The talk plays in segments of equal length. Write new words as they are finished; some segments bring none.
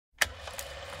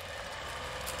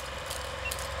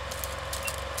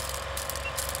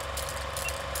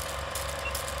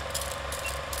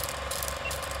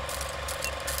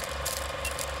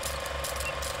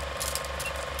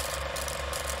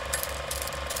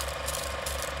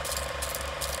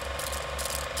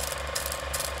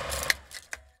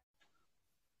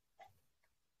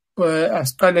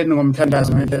Asiqaleni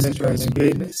ngomthandazo ngento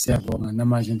esijwayelekile. Siyabonga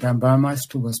namanje ntambama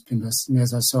isithuba siphinde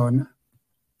sinikeza sona.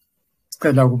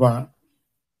 Sicela ukuba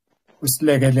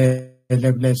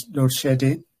usilekelele kule load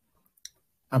shedding.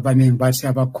 Abaningi bathi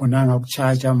abakhonanga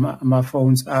ukucharge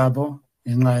ama-phones abo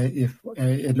ngenxa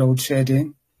ye-load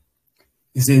shedding.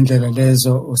 Izindlela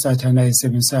lezo usathane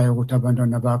ayisebenzisayo ukuthi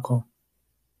abantwana bakho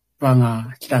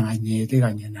bangahlanganyeli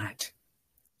kanye nathi.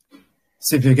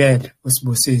 Sivikele,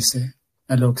 usibusise.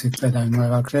 Nalokhu sicela ngenxa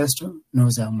kaKristu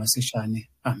nozama masishane.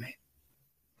 Amen.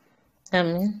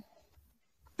 Amen.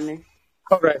 Amen.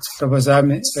 All right, hlobo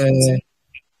zami,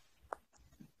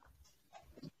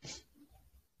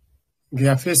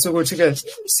 ngiyafisa ukuthi-ke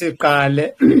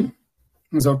siqale.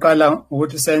 Ngizoqala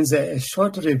ukuthi senze a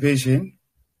short revision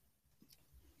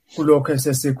kulokho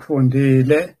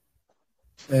esesikufundile.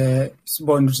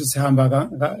 Sibone ukuthi sihamba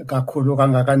kakhulu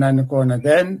kangakanani kona.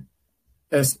 Then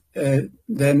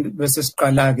bese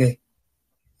siqala-ke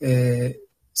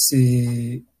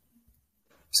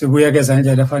sibuyekeza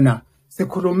ngendlela efanayo.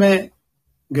 Sikhulume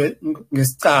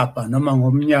ngesicabha noma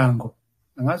ngomnyango.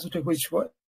 Angazi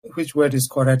ukuthi which word is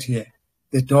correct here.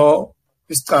 The door,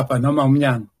 isicabha noma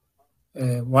umnyango.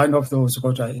 One of those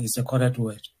kodwa is the correct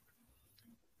word.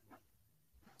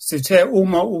 Sithe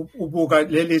uma ubuka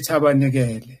leli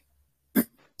Tabernacle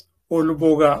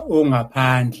olubuka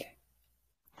ungaphandle,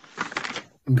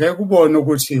 ngeke ubone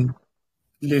ukuthi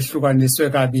lehlukaniswe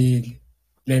kabili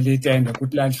leli tende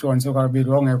ukuthi lahlukaniswe kabili,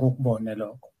 ongeke ukubone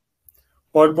lokho.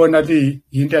 Olubona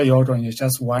into eyodwa nje,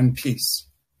 just one piece.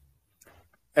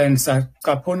 And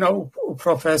sacaphuna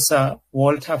uProfessor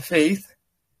Walter Faith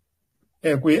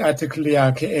kwi-article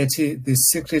yakhe ethi The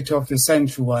Secret of the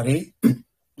Sanctuary,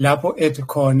 lapho ethi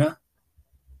khona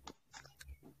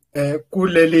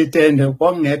kuleli tende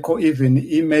kwangekho even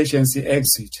emergency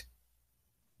exit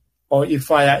or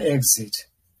fire exit,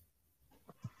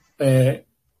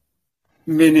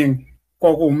 meaning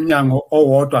kwakuwumnyango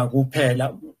owodwa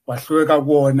kuphela, wahluleka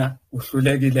kuwona,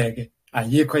 uhlulekile-ke,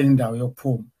 ayikho indawo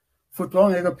yokuphuma. Futhi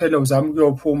wangeke phela uzama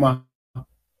ukuyophuma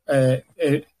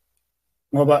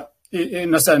ngoba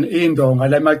indonga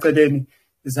la emaceleni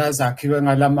zazakhiwe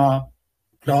ngalama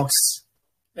blocks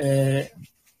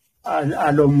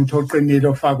alomuntu oqinile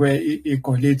ofakwe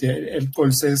igolide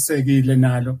eliqolisekile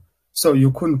nalo, so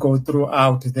you couldn't go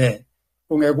throughout there.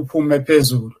 Ungeke uphume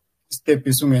phezulu,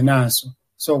 istepisi ungenaso,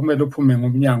 so kumele uphume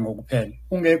ngomnyango kuphela.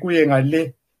 Ungeke uye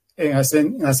ngale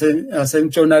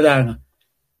ngasentshonalanga,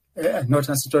 not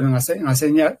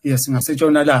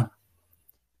ngasentshonalanga,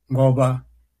 ngoba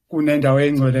kunendawo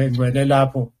engcwele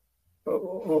lapho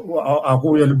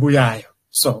akuyo libuyayo.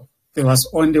 So there was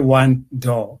only one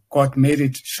door. God made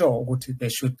it sure that there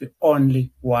should be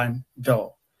only one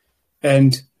door.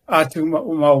 And athi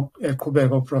uma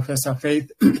eqhubeka uProfessor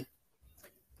Faith,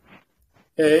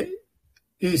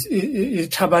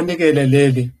 iTabernacle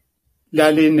leli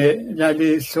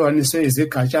lalihlukaniswe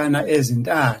izigatshana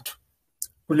ezintathu.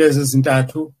 Kulezi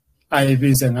zintathu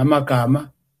ayibize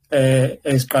ngamagama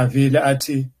esiqavile,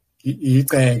 athi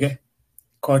igceke,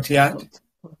 courtyard,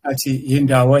 athi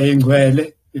indawo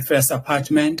engcwele, i-first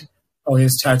apartment,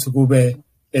 oyesithathu kube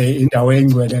indawo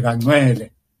engcwele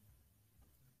kancwele.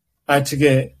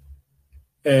 Athi-ke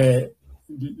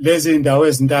lezi indawo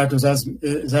ezintathu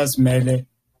zazimele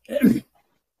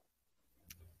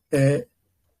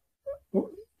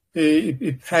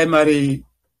primary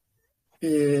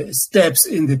steps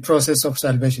in the process of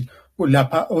salvation.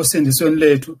 Kulapha osindisweni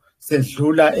lethu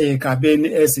sedlula egabeni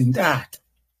ezintathu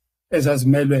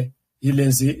ezazimelwe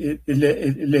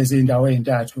yilezi indawo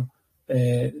ezintathu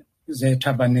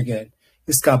zeTabernacle.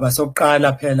 Isigaba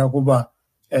sokuqala phela kuba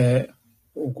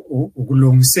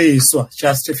ukulungisiswa,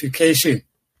 justification.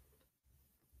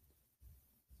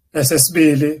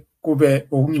 Esesibili kube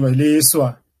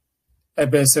ukungcweliswa,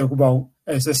 ebese kuba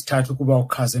esesithathu kuba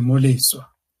ukhazemuliswa.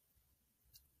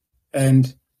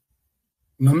 And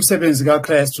nomsebenzi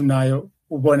kaKristu nayo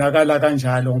ubonakala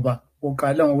kanjalo, ngoba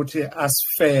uqala ngokuthi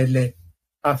asifele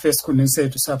afe esikhundleni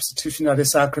sethu, substitutionary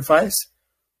sacrifice.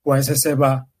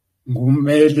 Wayeseba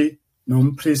ngumeli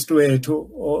nompriest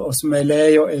wethu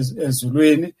osimeleyo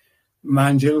ezulwini,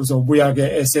 manje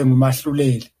uzobuya-ke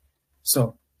esengumahluleli.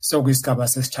 So kuyisigaba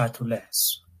sesithathu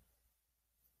leso.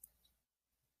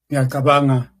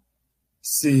 Ngiyacabanga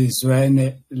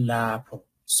sizwene lapho.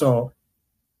 So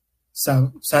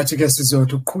sathi-ke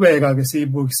sizothi ukuqhubeka-ke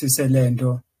siyibukisise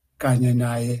lento kanye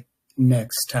naye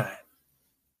next time.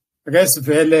 Ake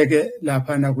sivele-ke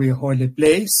laphana kwi-holy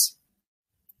place.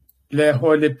 Le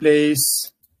holy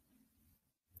place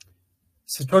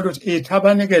sithola ukuthi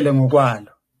iTabernacle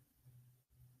ngokwalo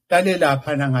lale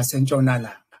laphana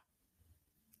ngasentshonalanga.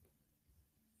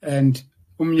 And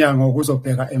umnyango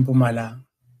kuzobheka empumalanga.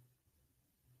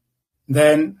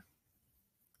 Then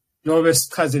njengoba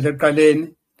sichazile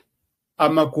ekuqaleni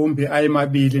amagumbi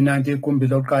ayimabili, nanti igumbi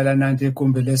lokuqala nanti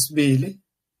igumbi lesibili.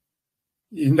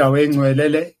 Indawo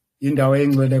engcwelele, indawo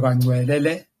engcwele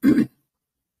kangcwelele.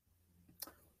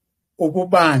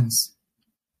 Ububanzi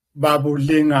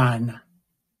babulingana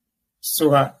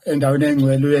suka endaweni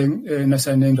engcwele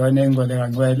nasendaweni engcwele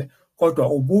kangcwele, kodwa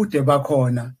ubude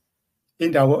bakhona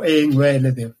indawo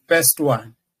engcwele, the first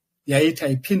one, yayithi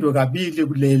ayiphindwe kabili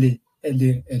kuleli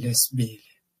elesibili.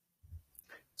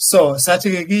 So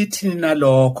sathi ke kithi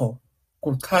nalokho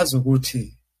kuchaza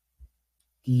ukuthi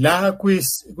la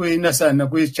kuyinasana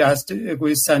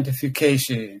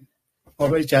sanctification,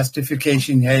 ngoba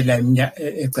justification yayila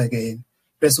egcekeni,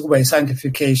 bese kuba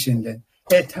sanctification le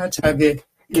ethatha ke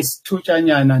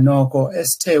isithutshanyana noko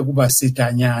esithe kuba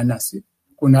sidanyana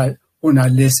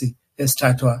kunalesi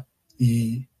esithathwa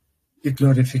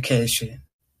glorification.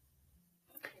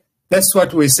 That's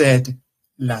what we said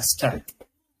last time.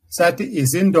 Sathi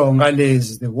izindonga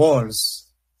lezi, the walls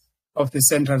of the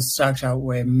central structure,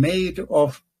 were made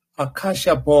of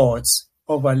acacia boards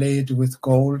overlaid with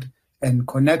gold and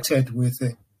connected with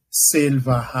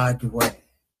silver hardware.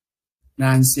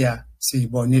 Nansia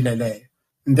siyibonile leyo.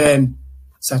 And then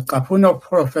saqaphuna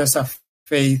Professor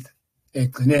Faith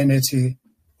egcineni ethi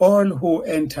all who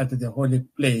entered the holy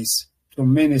place to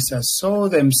minister saw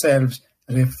themselves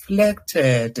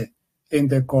reflected in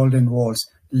the golden walls.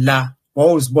 La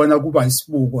wawuzibona kuba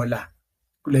isibuko la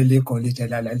kuleli golide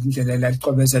la indlela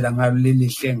lalicobezela ngalo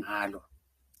lelihle ngalo.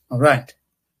 All right.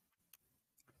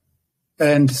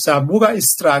 And sabuka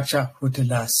istructure for the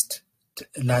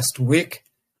last week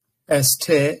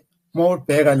esthe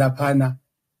mawubheka laphana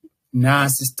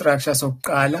nasi structure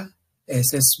sokuqala,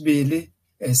 esesibili,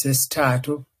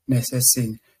 esesithathu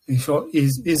nesesine. Isho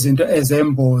izinto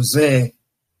ezemboze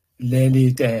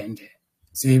leli tende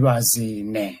ziba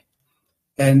zine.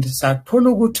 And sathola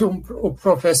ukuthi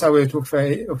uprofessor wethu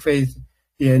uFaith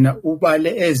yena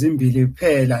ubale ezimbili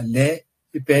kuphela, le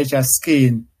ibheja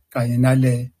skin kanye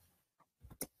nale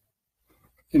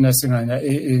inasingana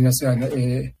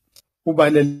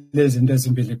ubale lezi zinto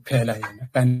ezimbili kuphela yena,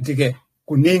 kanti ke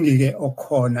kuningi ke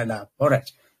okhona lapho. All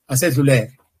right,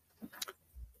 asedluleke.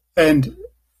 And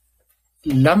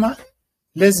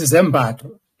lezi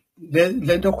zembatho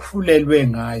lento okufulelwe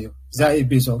ngayo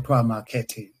zayibizwa kuthiwa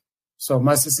ama-curtain. So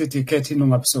masisithi curtain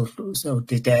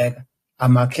ungabusodideka,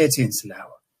 ama-curtains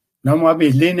lawa, noma ngabe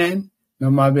i-linen,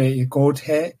 noma ngabe i-goat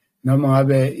hair, noma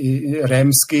ngabe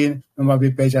i-ram skin, noma ngabe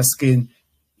i-badger skin,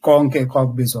 konke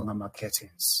kwakubizwa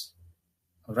ngama-curtains.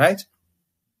 All right?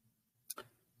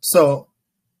 So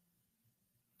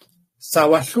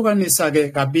sawahlukanisa ke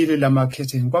kabili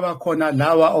lama-curtain. Kwaba khona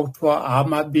lawa okuthiwa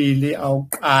amabili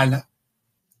awuqala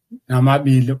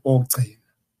namabili okugcina,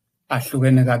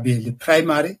 ahlukene kabili.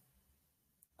 Primary,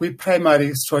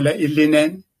 kwi-primary sithola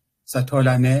i-linen,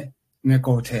 sathola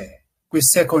ne-goat hair.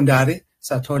 Kwi-secondary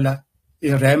sathola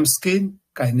i-ram skin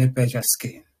kanye ne-badger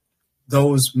skin.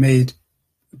 Those made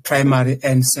primary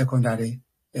and secondary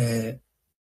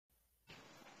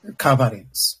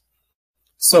coverings.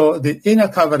 So the inner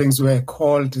coverings were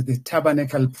called the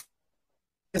tabernacle.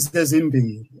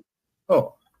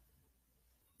 Oh.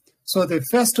 So the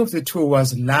first of the two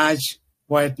was large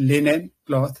white linen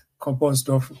cloth composed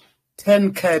of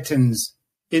 10 curtains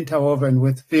interwoven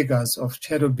with figures of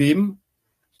cherubim.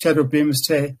 Cherubim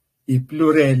say a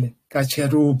plural ka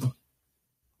cherub.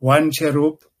 One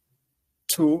cherub,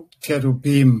 two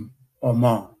cherubim or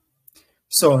more.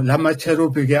 So lama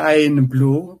cherub are in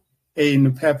blue,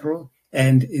 in purple,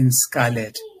 and in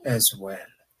scarlet as well.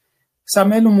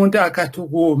 Samele umuntu akathi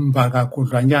ukumba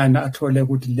kakhudlwanyana athole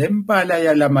ukuthi lembala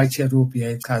yalama cherub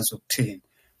yayichaza ukuthini.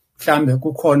 Mhlambe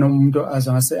kukhona umuntu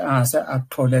angase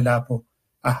akuthole lapho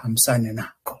ahambisane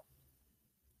nakho.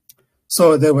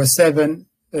 So there were 7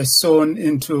 sewn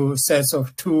into sets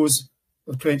of 2s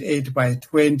of 28 by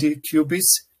 20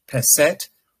 cubits per set,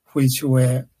 which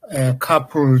were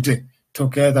coupled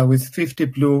together with 50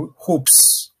 blue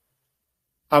hoops.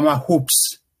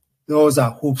 Hoops, those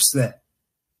are hoops there.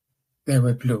 They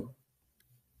were blue.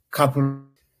 Coupled.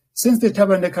 Since the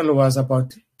tabernacle was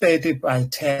about 30 by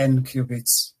 10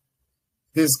 cubits,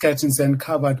 these curtains then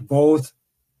covered both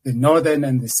the northern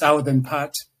and the southern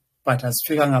part, but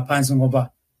asifika ngaphansi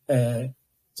ngoba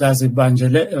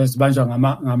zazibanjwa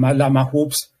ngama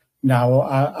hoops nawo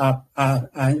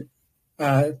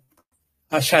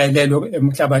ashayelelwe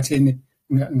emhlabathini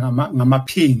ngama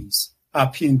pins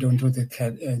pinned onto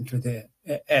the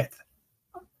earth.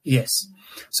 Yes.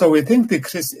 So we think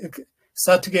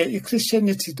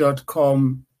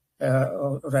Christianity.com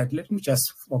Right, let me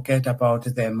just forget about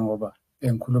them ngoba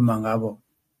engikhuluma ngabo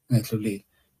ngedlulile.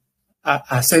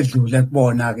 Asedlule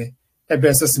kubona ke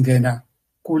ebese singena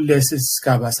kulesi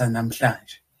sigaba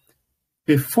sanamhlanje.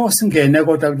 Before singene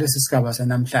kodwa kulesi sigaba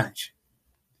sanamhlanje,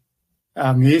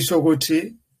 angisho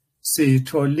ukuthi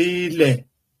sitholile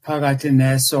phakathi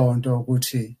nesonto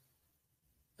ukuthi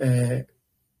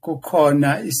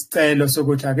kukhona isicelo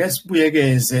sokuthi ake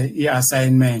sibuyekeze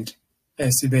i-assignment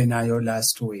esibe nayo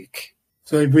last week.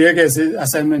 So ibuyekeze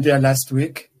i-assignment ya last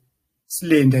week,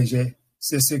 silinde nje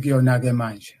sesikuyona ke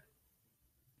manje.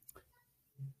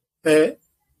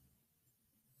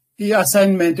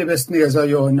 I-assignment ebesinikezwa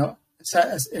yona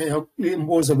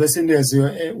imbuzo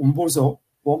besinikezwe umbuzo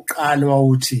wokuqala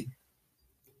wawuthi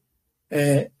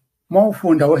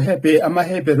mawufunda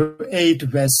amaHebheru 8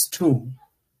 verse 2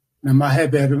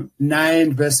 namaHebheru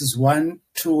 9 verses 1,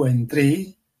 2 and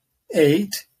 3,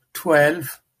 8,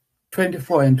 12,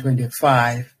 24 and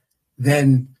 25,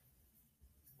 then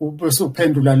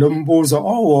ubusuphendula lo mbuzo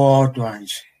owodwa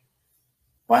nje.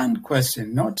 One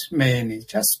question, not many,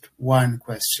 just one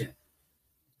question.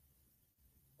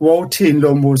 Wawuthini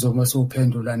lo mbuzo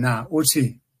masuphendula na?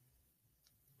 Uthi,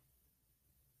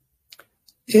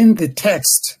 in the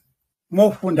text,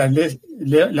 mawufunda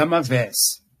lama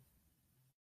verse,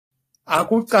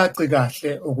 akucaci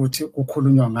kahle ukuthi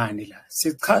kukhulunywa ngani la.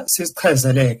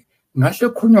 Sichazeleke. Ngahle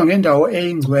kukhulunywa ngendawo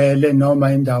eyingcwele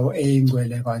noma indawo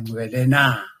eyingcwele kangcwele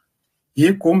na?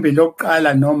 Igumbi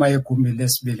lokuqala noma igumbi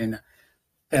lesibili na?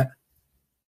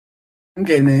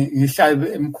 Ngene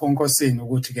ngihlabe emkhonkosini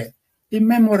ukuthi ke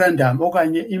imemorandum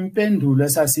okanye impendulo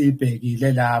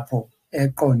esasiyibhekile lapho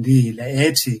eqondile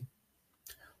ethi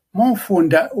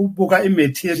mawufunda ubuka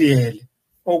imaterial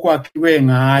okwakhiwe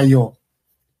ngayo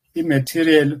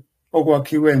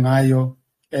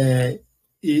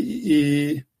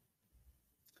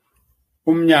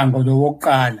umnyango lo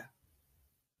wokuqala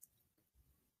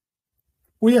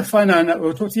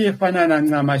uyefanana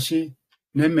ncamashi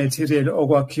nematerial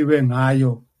okwakhiwe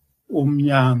ngayo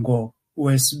umnyango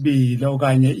wesibili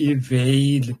okanye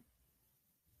iveil.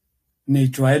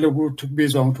 Nijwayele ukuthi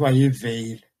kubizwa ngokuthiwa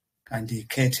yiveil kanti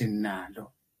i-curtain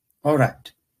nalo. All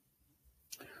right.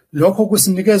 Lokho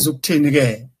kusinikeza ukuthini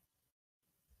ke?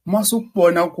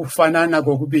 Masukubona ukufanana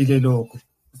kokubili lokho.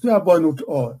 Uyabona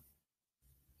ukuthi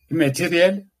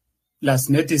material plus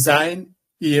ne-design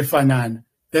iyefanana.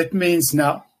 That means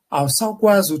now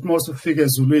awusakwazi ukuthi masufika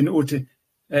ezulwini uthi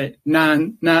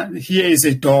here is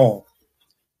a door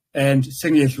and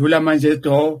sengiyedlula manje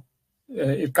door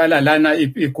iqala lana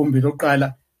igumbi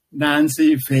lokuqala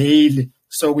nansi iveil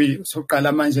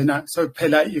soqala manje na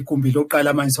sokuphela igumbi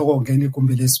lokuqala manje sokongena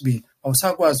igumbi lesibili.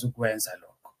 Awusakwazi ukwenza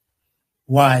lokho.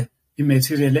 Why?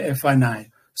 Imaterial efanayo.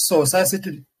 So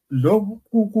sasithi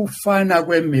lokhu kufana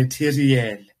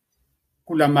kwematerial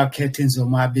kulama curtains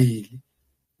omabili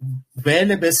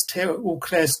vele besithe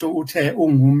uKristu uthe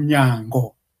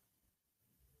ungumnyango.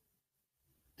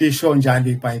 Lisho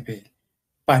njalo iBhayibheli.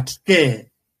 But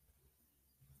ke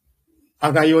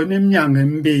akayona iminyango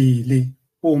emibili,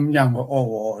 umnyango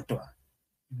owodwa.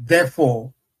 Therefore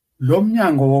lo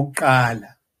mnyango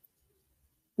wokuqala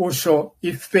usho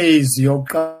iphase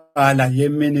yokuqala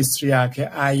yeministry yakhe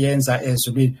ayenza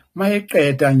ezulwini.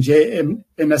 Mayeqeda nje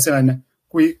enasengana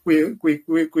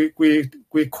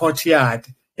kwi-courtyard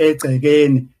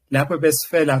egcekeni lapho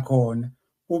besifela khona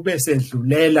ube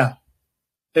sedlulela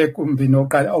ekumbini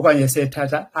oqala okanye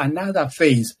sethatha another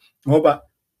phase ngoba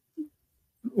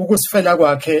ukusifela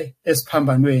kwakhe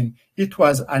esiphambanweni it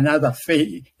was another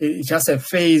phase, just a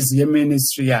phase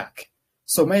yeministry yakhe.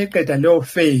 So mayeqeda leyo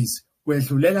phase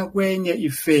wedlulela kwenye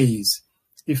iphase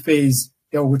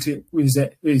yokuthi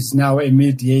is now a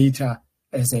mediator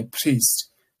as a priest.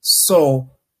 So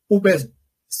ube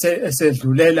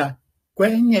sedlulela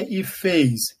kwenye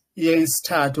iphase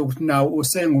yesithathu ukuthi now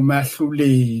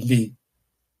usengumahluleli.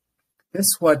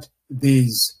 That's what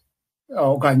these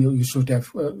okanye you should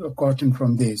have gotten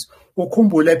from this.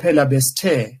 Ukhumbule phela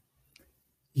besithe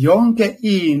yonke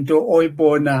into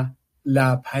oyibona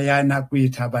laphayana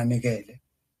kwiTabernacle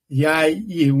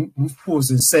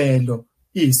yayimfuziselo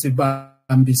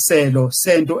isibambiselo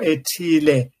sento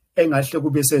ethile engahle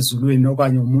kube sezulwini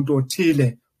okanye umuntu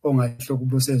othile ongahle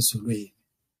kube sezulwini.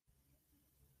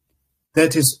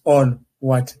 That is all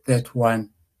what that one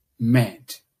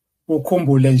meant.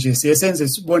 Ukhumbule nje siyenze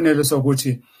isibonelo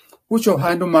sokuthi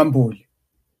uJohane uMambule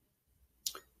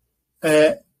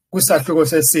kusahluko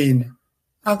sesine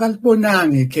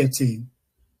akalibonanga ikhethini.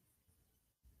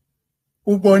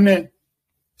 Ubone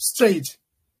straight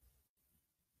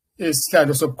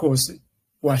isihlalo sobukhosi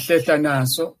wahlehla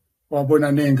naso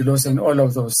wabona nengilosi and all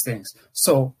of those things.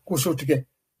 So kusho ukuthi ke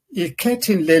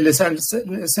ikhetini leli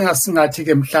singasingathi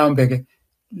ke mhlawumbe ke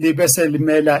libe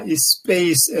selimela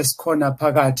ispace esikhona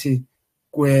phakathi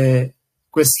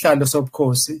kwesihlalo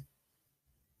sobukhosi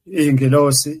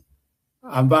ingelosi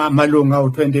amalunga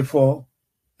u24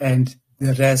 and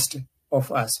the rest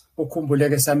of us. Ukhumbule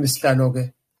ke sami isihlalo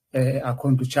ke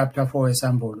according to chapter 4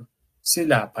 esambulo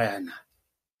silapha yana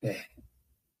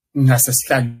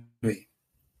ngasesihlalweni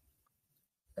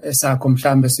esakho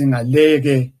mhlambe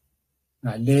singaleke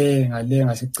ngale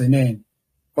ngasigcineni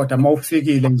kodwa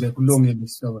mawufikile nje kulungile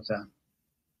isihlobo sami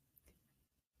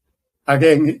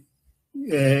ake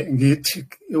ngithi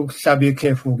ukuhlaba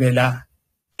ikhefu ke la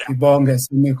ngibonge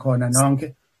sinikhona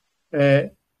nonke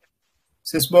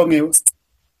sisibongiwe.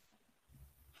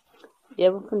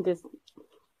 Yebo mfundisi,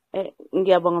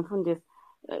 ngiyabonga mfundisi.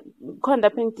 Khona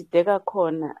lapho engidideka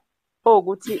khona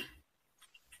ukuthi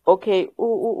okay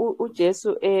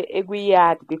uJesu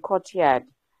ekuyard kwi-courtyard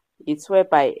it's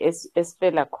whereby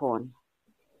esifela khona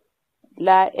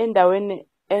la endaweni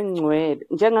engcwele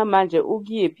njengamanje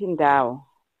ukuyiphi indawo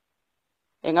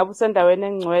engabe usendaweni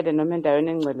engcwele noma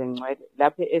endaweni engcwele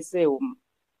lapho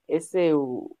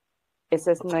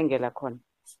esesincengela khona.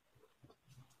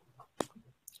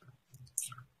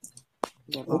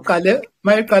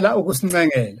 Mayiqala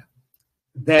ukusincengela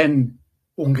then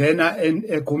ungena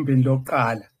egumbini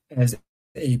lokuqala as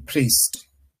a priest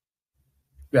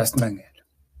uyasincengela.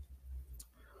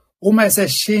 Uma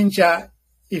eseshintsha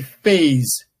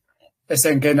iphase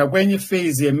esengena kwenye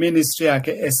iphase yeministry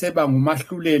yakhe eseba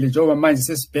ngumahluleli njengoba manje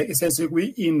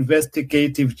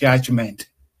sesikwi-investigative judgment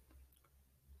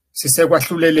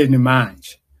sisekwahluleleni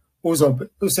manje uzobe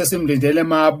usesimlindele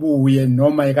mabuye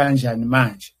noma kanjani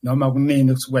manje noma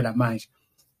kunini kusukela manje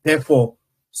therefore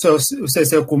so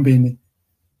usesegumbini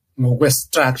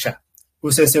ngokwestructure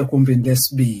usesegumbini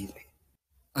lesibili.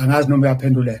 Angazi noma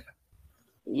uyaphenduleka.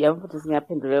 Yebo futhi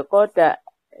ngiyaphendula kodwa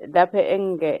lapho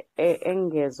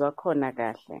engezwe khona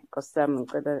kahle nkosami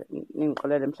ngicela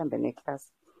ningixolele mhlambe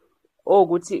neclass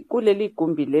ukuthi kuleli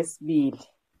gumbi lesibili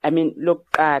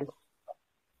lokuqala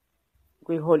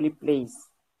kwi-holy place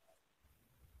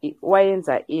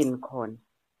wayenza ini khona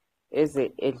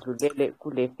eze edlulele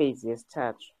kule phase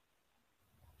yesithathu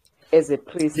as a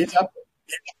priest.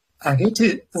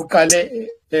 Akithi uqale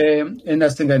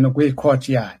enasingene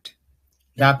kwi-courtyard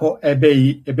lapho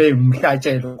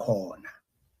ebeyimhlatshelo khona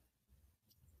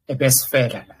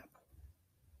ebesifela lapho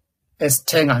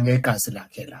esithenga ngegazi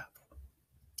lakhe lapho.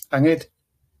 Angithi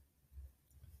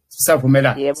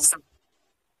sisavumela. Yebo.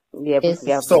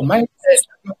 So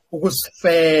mayicela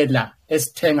ukusifela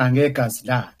esithenga ngegazi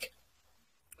lakhe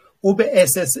ube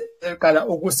eseqala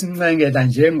ukusincengela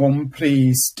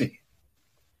njengompriest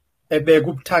ebeka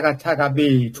ubuthakathaka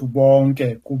bethu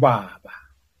bonke kubaba.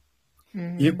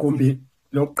 Igumbi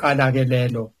lokuqala ke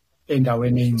lelo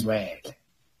endaweni engcwele.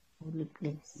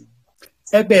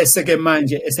 Ebese ke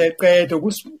manje eseqeda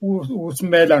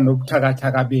ukusimela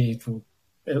nobuthakathaka bethu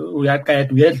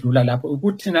uyaqeda uyedlula lapho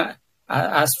ukuthi na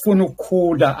asifuna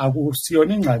ukukhula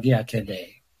akusiyona ingxaki yakhe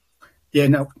leyo.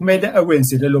 Yena kumele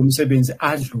awenzile lo msebenzi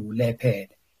adlule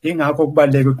phela. Ingakho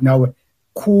kubaleka ukuthi nawe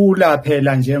khula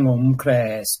phela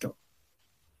njengomKristu.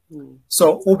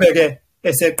 So ubeke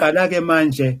eseqala ke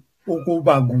manje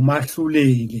ukuba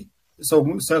ngumahluleli so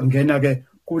ngena ke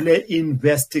kule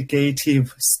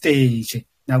investigative stage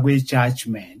nakwi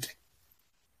judgment.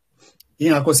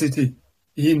 Ingakho sithi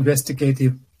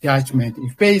investigative judgment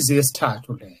iphase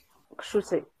yesithathu le.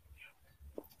 Kushuthi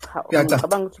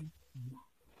ngicabanga ukuthi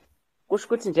kusho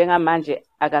ukuthi njengamanje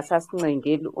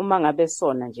akasasincengeli uma ngabe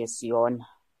sona nje siyona.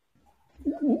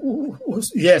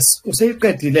 Yes,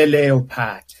 useyiqedile leyo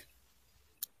part.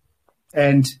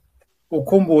 And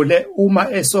ukhumbule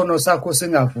uma esono sakho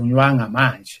singavunywanga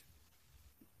manje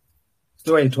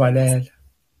soyithwalela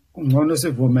ungcono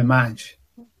sivume manje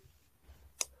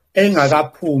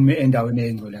engakaphumi endaweni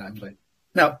engcwele kancane.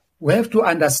 Now we have to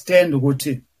understand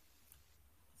ukuthi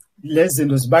lezi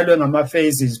zinto zibalwe ngama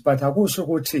phases but akusho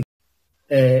ukuthi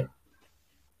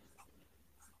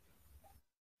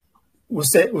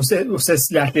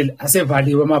usesilahlile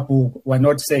asevaliwe amabhuku. We're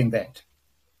not saying that.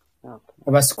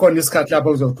 Ngoba sikhona isikhathi lapho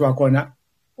uzothiwa khona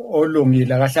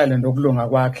olungile akahlale nokulunga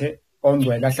kwakhe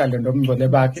ongcwele ahlale nobungcwele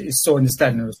bakhe isoni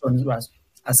sihlale nosoni baso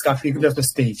asikafiki leso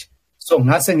stage. So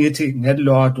ngase ngithi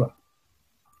ngelilodwa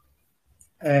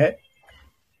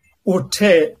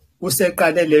uthe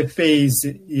useqale le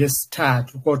phase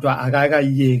yesithathu kodwa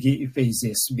akakayeki iphase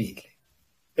yesibili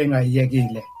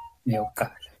engayiyekile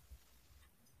neyokuqala.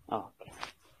 Okay.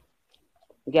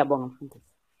 Ngiyabonga mfundisi.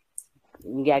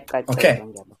 Ngiyacacisa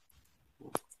ngiyabonga.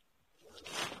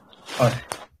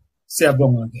 Alright.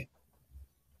 Siyabonga ke.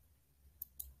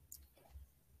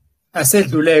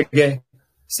 asedluleke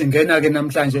singena ke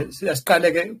namhlanje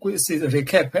siqale ke si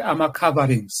recap ama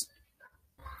coverings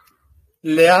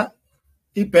leya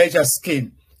i-badger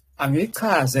skin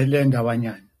angichaze le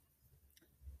ndawanyana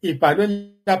ibhalwe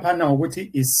laphana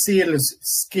ukuthi i-seal's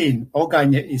skin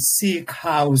okanye i-sea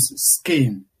cow's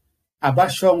skin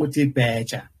abashongo ukuthi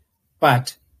i-badger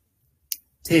but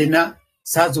thina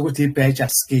sazi ukuthi i-badger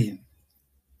skin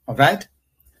alright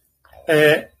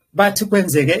bathi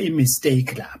kwenzeke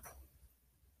i-mistake lapho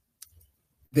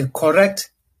the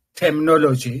correct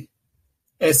terminology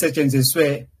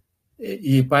esetshenziswe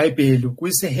iBhayibheli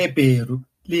kwisiHebheru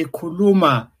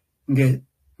likhuluma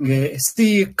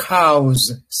nge-sea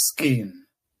cow's skin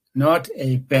not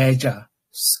a badger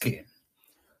skin.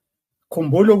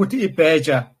 Khumbula ukuthi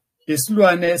i-badger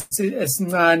isilwane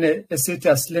esincane esithi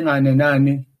asilingane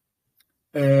nani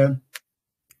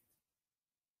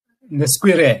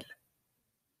ne-squirrel.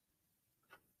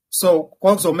 So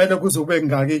kwakuzomela kuzube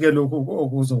ngaki ke lokhu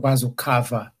okuzokwazi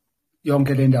ukukhava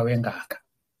yonke le ndawo engaka.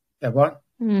 Yabona?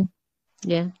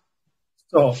 Yeah.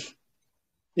 So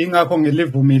ingakho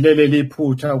ngilivumile leli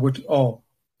phutha ukuthi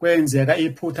kwenzeka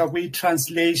iphutha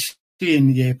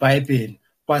kwi-translation yeBhayibheli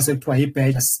kwase kuthiwa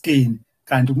i-badger skin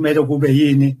kanti kumele kube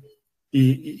yini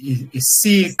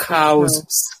i-sea cow's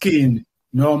skin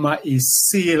noma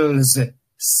i-seal's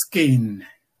skin.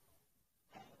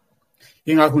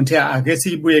 Ingakho ngithe ake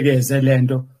siyibuyekeze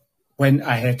lento when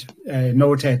I had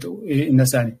noted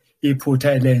inasani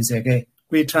iphutha elenzeke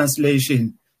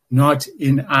kwi-translation not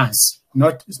in us.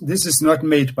 This is not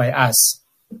made by us.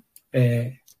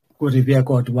 Could revere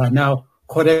God. We are now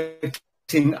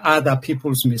correcting other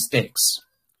people's mistakes.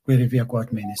 We revere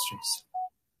God ministries.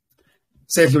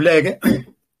 Sedluleke.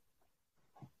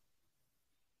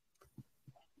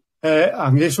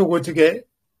 Angisho ukuthi ke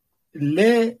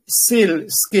le seal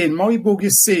skin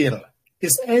mawuyibuka seal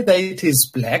is either it is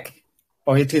black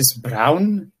or it is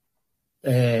brown,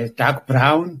 dark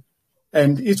brown,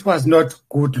 and it was not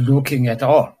good looking at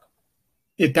all.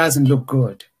 It doesn't look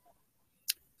good.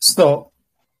 So,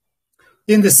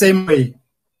 in the same way,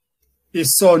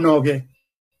 isono ke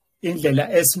indlela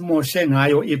esimoshe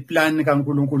ngayo iplan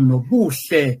kaNkulunkulu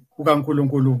nobuhle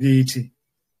kukaNkulunkulu kithi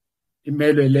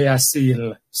imelwe leya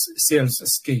seal's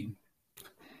skin.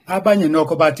 Abanye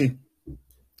nokho bathi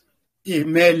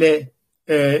imele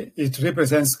it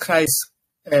represents Christ's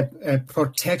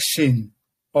protection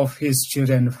of his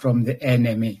children from the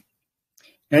enemy.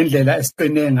 Ngendlela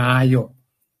esiqine ngayo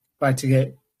bathi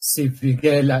ke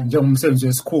sivikela njengomsebenzi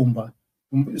wesikhumba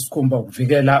isikhumba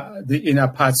ukuvikela the inner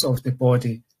parts of the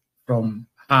body from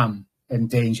harm and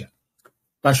danger.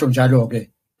 Basho njalo ke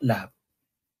lapho.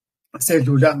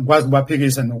 Sedlula ngikwazi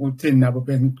ukubaphikisa nokuthi nabo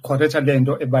bengicorrecta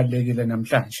lento ebalekile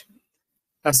namhlanje.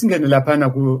 Asingene laphana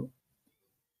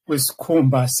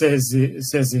kwisikhumba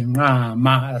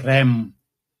sezinqama ram.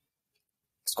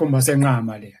 Isikhumba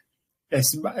senqama le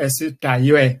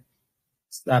esidaywe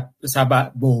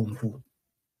saba bomvu.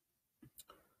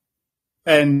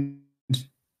 And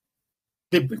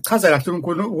lichaza kahle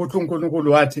ukuthi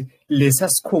uNkulunkulu wathi lesa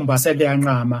sikhumba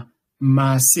seleyanqama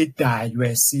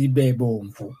masidaywe sibe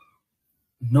bomvu.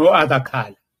 No other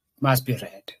color must be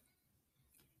red.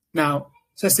 Now,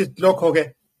 sesihlokho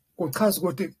ke kuchaza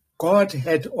ukuthi God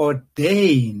had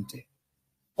ordained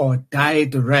or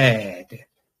dyed red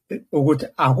ukuthi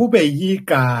akube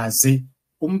yigazi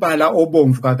umbala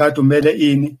obomvu kakade umele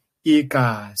ini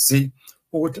igazi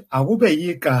ukuthi akube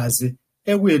yigazi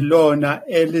ekuyilona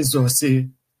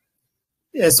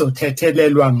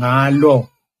ezothethelelwa ngalo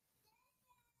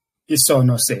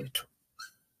isono sethu.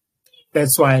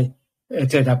 That's why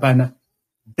lapana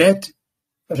that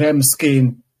ram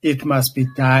skin it must be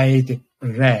dyed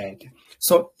red.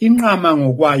 So inqama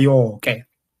ngokwayo ke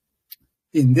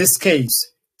in this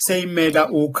case seyimela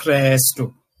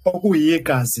uKristu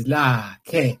okuyigazi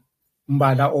lakhe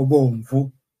umbala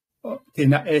obomvu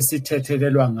thina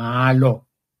esithethelelwa ngalo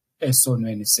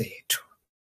esonweni sethu.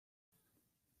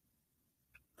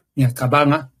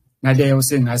 Ngiyacabanga naleyo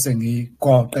sengase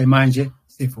ngigoqe manje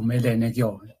sivumelene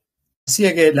kuyona.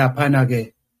 Siyeke laphana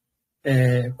ke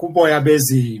kuboya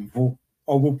bezimvu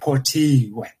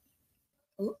obuphothiwe.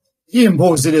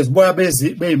 Imbuzi leziboya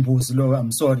bezimbuzi lo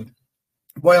I'm sorry.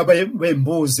 Boya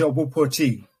bembuzi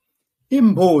obuphothiwe.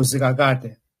 Imbuzi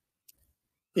kakade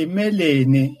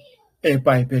imeleni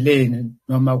eBhayibhelini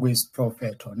noma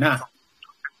kwisiprofeto na.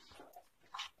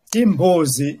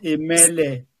 Imbuzi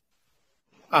imele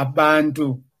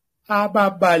abantu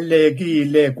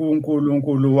ababalekile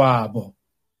kuNkulunkulu wabo.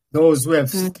 Those who have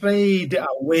strayed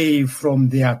away from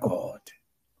their God.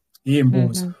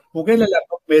 Imbuzi. Ukela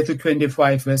lapha Matthew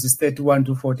 25 verses 31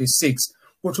 to 46.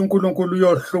 Uthi uNkulunkulu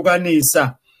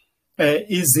uyohlukanisa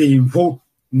izimvu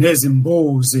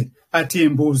nezimbuzi, athi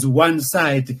imbuzi one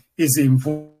side,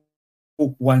 izimvu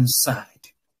one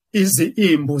side.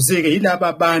 Imbuzi-ke yilaba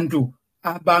abantu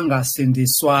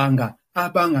abangasindiswanga,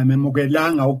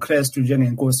 abangamemukelanga uKristu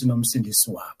njengenkosi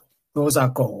nomsindisi wabo. Those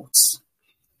are goats.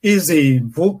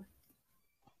 Izimvu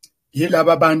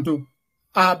yilaba abantu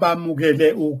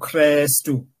abamukele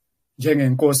uKristu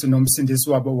njengenkosi nomsindisi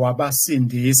wabo,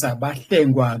 wabasindisa,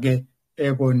 bahlengwa-ke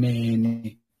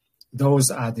ekoneni.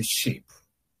 Those are the sheep.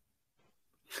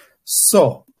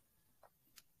 So,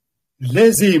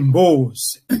 lezi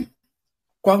imbuzi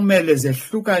kwakumele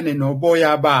zehlukane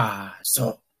noboya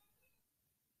bazo.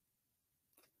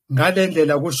 Ngale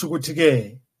ndlela kusho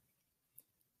ukuthi-ke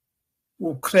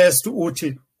uKristu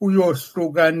uthi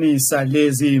uyohlukanisa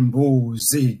lezi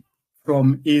imbuzi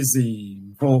from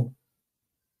izimvu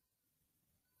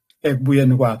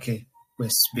ekubuyeni kwakhe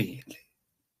kwesibili.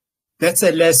 That's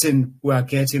a lesson we are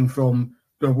getting from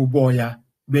lobu boya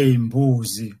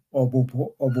beimbuzi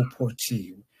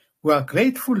obuphothiwe. We are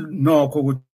grateful nokho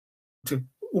ukuthi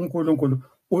uNkulunkulu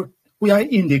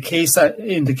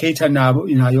uya-indicator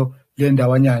nayo le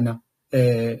ndawanyana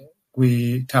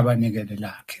kwi-tabernacle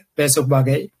lakhe. Bese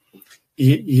kuba-ke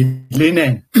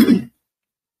ilinen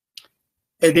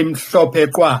elimhlophe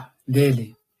qwa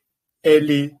leli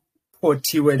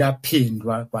eliphothiwe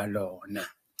laphindwa kwalona.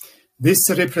 This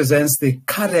represents the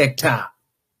character,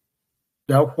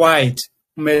 the white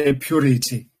umele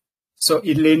purity. So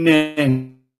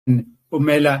ilinen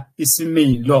umela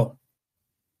isimilo.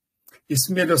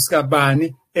 Isimilo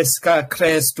sikabani? Esika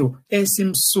Kristu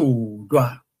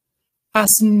esimsulwa.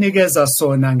 Asinikeza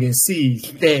sona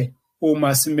ngesihle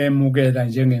uma simemukela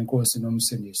njengenkosi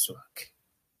nomsindisi wakhe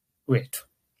wethu.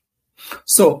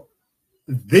 So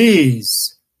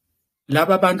these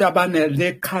laba bantu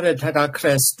abanele character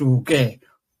kaKristu ke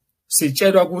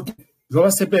sitshelwa ukuthi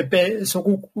ngoba sepepe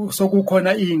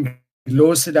sokukhona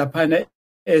ingilosi laphana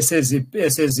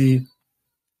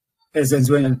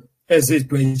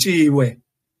ezidwetshiwe.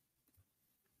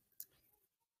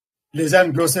 Lezi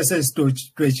ngilosi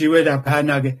esezidwetshiwe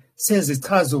laphana ke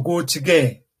sezichaza ukuthi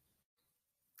ke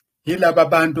yilaba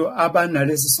bantu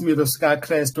abanalesi similo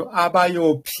sikaKristu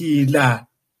abayophila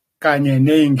kanye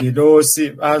neingilosi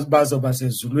bazoba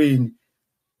sezulwini.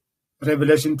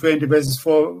 Revelation 20 verses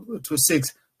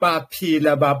 4-6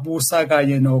 baphila babusa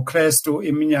kanye noKristu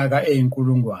iminyaka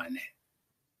eyinkulungwane.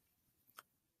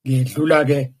 Ngidlula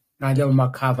ke ngaleyo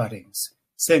ma-coverings.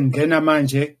 Sengena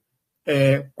manje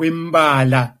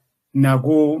kwimbala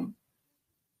naku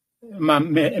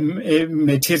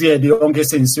material yonke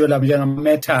esenziwe lapha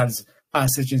njengama-metals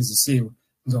asetshenzisiwe.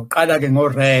 Ngizoqala ke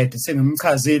ngo-red.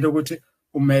 Sengimchazile ukuthi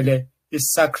umele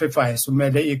i-sacrifice,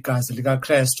 umele igazi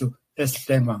likaKristu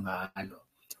esihlengwa ngalo.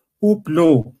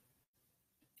 U-blue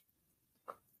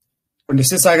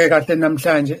undisisa-ke kahle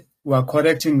namhlanje, we are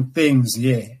correcting things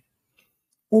here.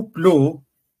 U-blue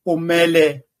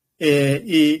umele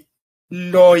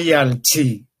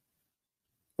i-loyalty,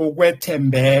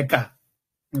 ukwethembeka.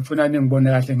 Ngifuna ningibone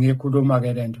kahle ngikhuluma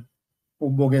ke lento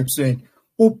ubuke ebusweni.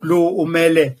 U-blue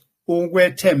umele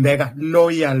ukwethembeka,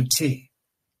 loyalty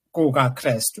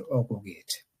kukaKristu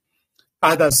okukithi.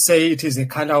 Others say it is a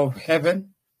color of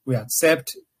heaven. We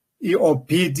accept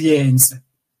i-obedience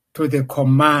to the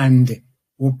command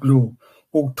u-blue.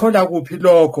 Ukuthola kuphi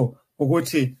lokho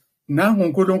ukuthi nangu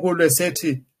uNkulunkulu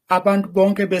esethi abantu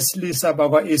bonke besilisa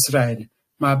bakwa-Israyeli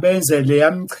mabenze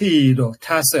leya mchilo,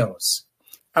 tassels,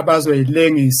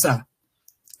 abazoyilengisa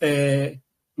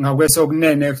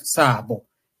ngakwesokunene sabo,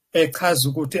 echaza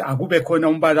ukuthi akube khona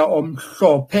umbala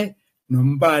omhlophe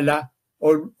nombala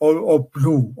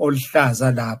o-blue,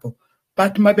 oluhlaza lapho.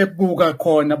 But mabebuka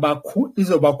khona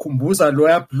izobakhumbuza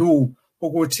loya blue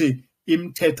ukuthi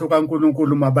imithetho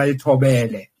kaNkulunkulu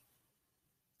mabayithobele.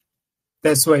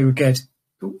 That's why we get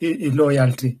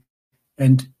loyalty.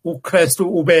 And uKristu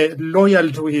ube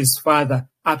loyal to his Father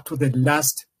up to the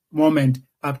last moment,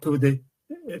 up to the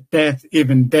death,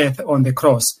 even death on the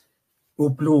cross.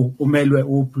 U-blue, umelwe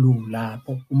u-blue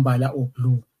lapho, umbala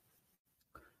u-blue.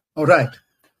 All right.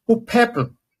 U-purple.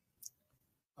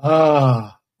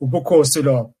 Ubukhosi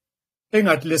lo.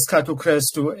 Engathi lesikhathi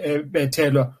uKristu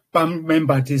bethelwa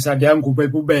bamembathisa leya ngubo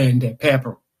ebubende,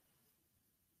 purple.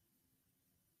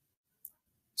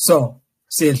 So,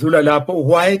 siyedlula lapho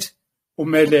u-white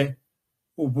umele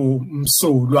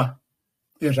ubumsulwa,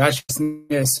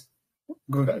 i-righteousness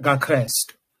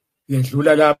kaKristu.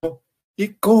 Yedlula lapho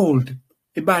i-gold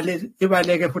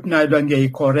ibaleke futhi nayo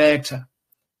ngiyayicorrecta,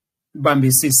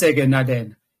 ibambisiseke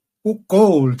nalena.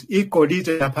 U-gold,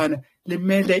 igolide laphana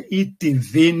limele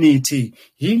i-divinity.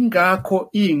 Yingakho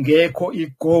ingekho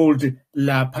i-gold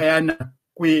laphayana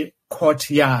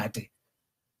courtyard.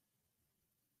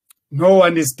 No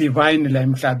one is divine la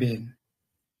emhlabeni.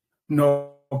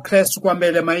 No Kristu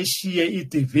kwamele mayishiye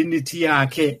i-divinity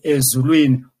yakhe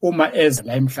ezulwini uma eza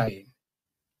la emhlabeni.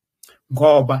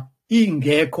 Ngoba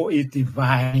ingekho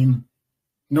i-divine.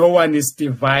 No one is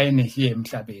divine here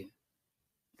emhlabeni.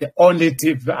 The only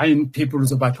divine people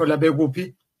uzobathola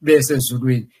bekuphi?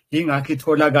 Besezulwini. Ingakho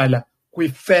itholakala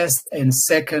kwi-first and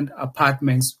second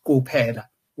apartments kuphela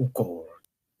uGod.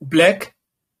 Black,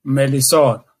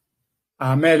 umelisono.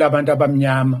 Amele abantu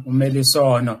abamnyama,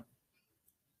 umelisono.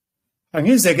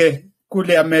 Angize ke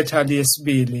kule metal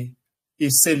yesibili,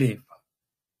 isiliva.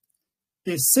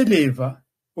 Isiliva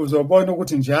uzobona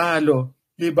ukuthi njalo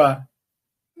liba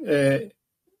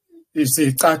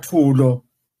isicathulo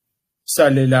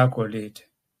salela golide.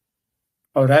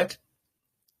 Alright?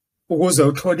 Ukuze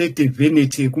uthole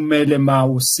divinity kumele ma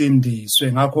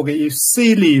usindiswe. Ngakho ke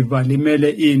isiliva limele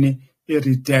ini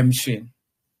i-redemption.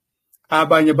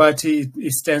 Abanye bathi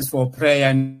it stands for prayer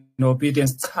and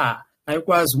obedience. Cha,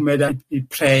 ayikwazi ukumela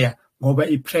i-prayer ngoba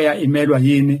i-prayer imelwa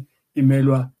yini?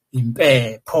 Imelwa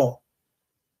impepho.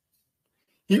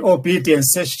 I-obedience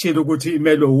sesitshilo ukuthi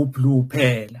imelwe ublue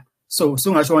phela. So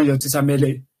sungasho manje ukuthi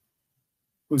samele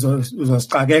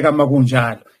uzosixakeka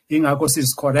makunjalo. Ingakho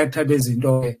sizicorrecta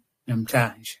lezinto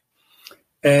namhlanje.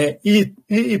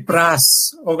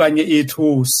 I-brass okanye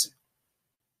ithusi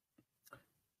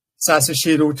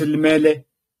sasishilo ukuthi limele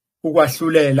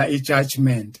ukwahlulela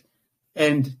i-judgment,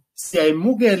 and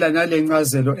siyayimukela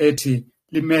nalencazelo ethi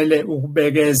limele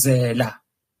ukubekezela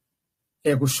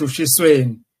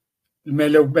ekushushisweni,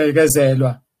 limele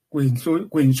ukubekezelwa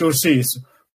kwintshusiso,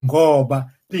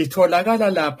 ngoba litholakala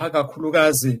lapha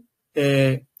kakhulukazi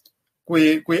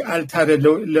kwi-altare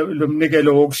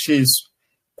lomnikelo wokushiswa,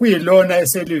 kuyilona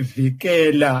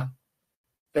eselivikela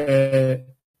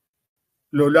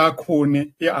lo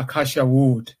lakhuni i-acacia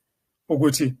wood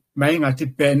ukuthi mayingathi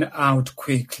burn out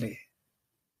quickly.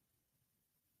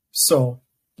 So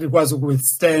likwazi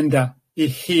ukuwithstanda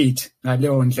i-heat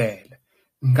ngaleyo ndlela.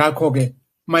 Ngakho ke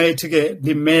mayethi ke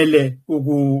limele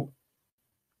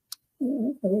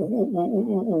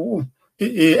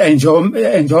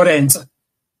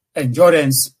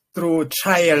endurance through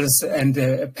trials and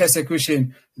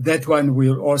persecution, that one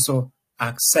will also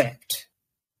accept.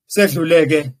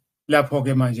 Sedluleke lapho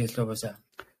ke manje ihlobo sami.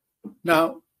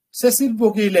 Now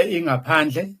sesibukile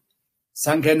ingaphandle,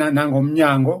 sangena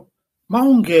nangomnyango,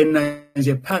 mawungena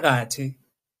nje phakathi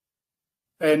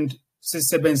and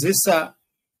sisebenzisa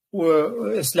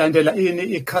silandela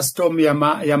ini i-custom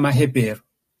yamaHebheru.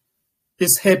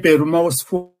 IsiHebheru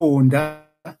mawusifunda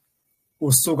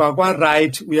usuka kwa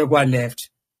right uye kwa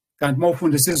left, kanti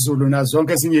mawufunda isiZulu nazo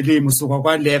zonke ezinye izilimi usuka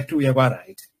kwa left uye kwa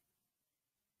right.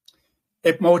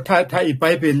 Mawuthatha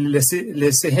iBhayibheli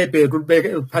lesiHebheru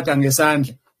ubeke uphatha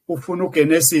ngesandla, ufuna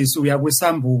uGenesis uya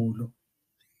kwisambulo,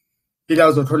 ila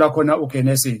uzothola khona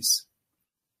uGenesis.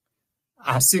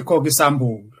 Asikho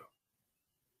kwisambulo.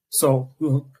 So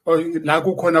la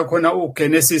kukhona khona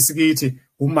uGenesis kithi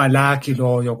uMalaki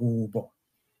loyo kubo.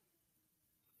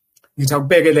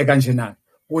 Ngizakubekele kanje na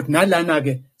ukuthi nalana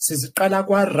ke siziqala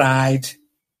kwa right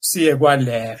siye kwa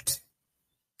left.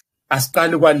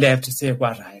 Asiqali kwa left siye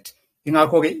kwa right.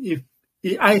 Ingakho ke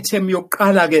i-item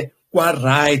yokuqala ke kwa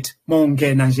right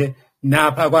mongena nje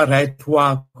napha kwa right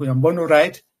wakho, uyambona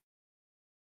right?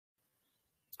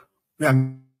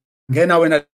 Uyangena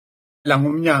wena la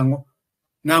ngomnyango,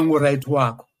 nangu right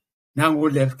wakho, nangu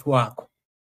left wakho.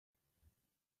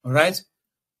 Alright?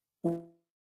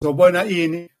 Uzobona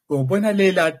ini? Uzobona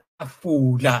lela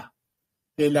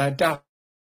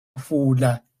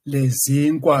tafula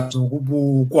lezinkwa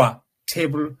zokubukwa,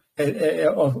 table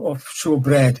of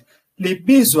showbread.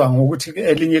 Libizwa ngokuthi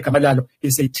elinye igama lalo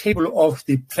is a table of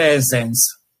the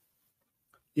presence.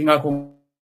 Ingakho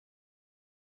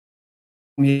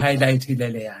ngi-highlight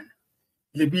leleyana.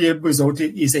 Libizwa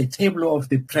ukuthi is a table of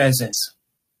the presence.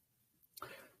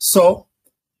 So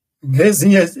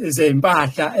ngezinye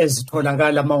izimpahla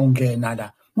ezitholakala mawungena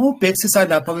la, mawubhekisisa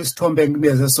lapha kwisithombe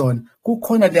engibeze sona,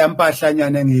 kukhona le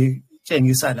mpahlanyana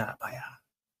engitshengisa lapha ya.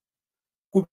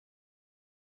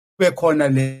 Kube khona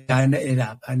leyana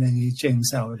elapha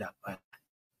engitshengisayo lapha.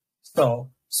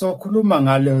 So khuluma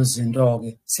ngalezo zinto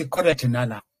ke, sicorrect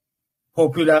nala.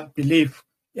 Popular belief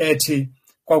ethi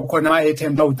kwakukhona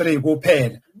ama-item awu-3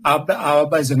 kuphela,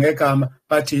 abaze ngegama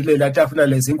bathi ilela tafula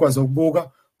lezinkwa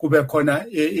zokubuka, kube khona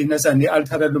inasani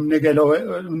i-altare lomnikelo,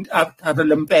 i-altare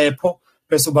lempepho,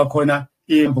 bese kuba khona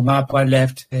imbu ngapha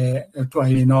left ekuthiwa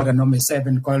yinora noma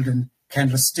 7 golden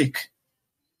candlestick.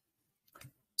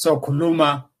 So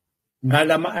khuluma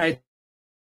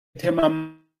ngalama-item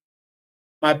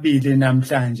amabili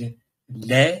namhlanje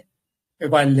le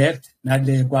ekwa left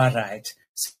nale kwa right.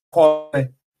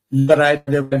 Sikhole le right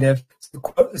le kwa left.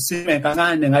 Sime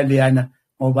kancane ngaleyana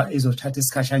ngoba izothatha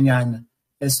isikhashanyana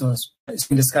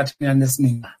isikhathanyana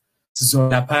esiningi.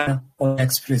 Sizolapha on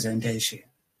next presentation.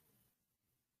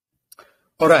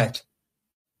 All right.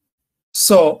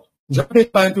 So, njengoba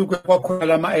abantu kwakhona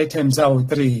lama items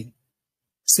awu3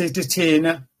 sithi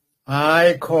thina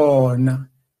hayi khona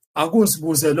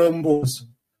akusibuze lo mbuzo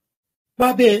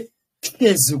babe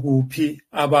hlezi kuphi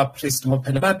abapriest ngoba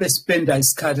phela babe spenda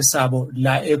isikhathi sabo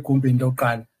la egumbini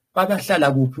loqala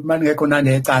babahlala kuphi maningekho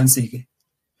nanecansi ke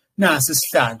nasi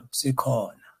isihlalo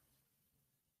sikhona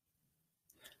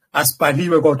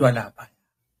asibhaliwe kodwa lapha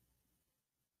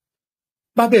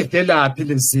babedlelaphi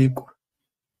leziko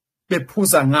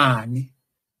bephuza ngani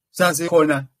sazi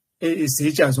khona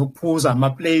izitsha zokuphuza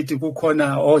amaplate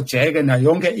kukhona ojeke na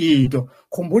yonke into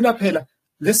khumbula phela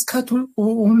lesikhathi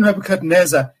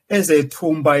uNebukadnezar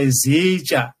ezethumba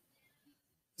izitsha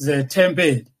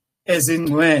zethempeli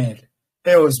ezingcwele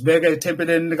eyozibeka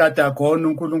ethempeleni likaDagoni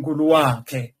uNkulunkulu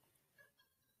wakhe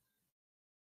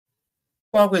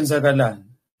kwakwenzakalani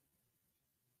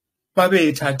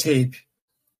babeyithathephi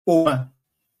uma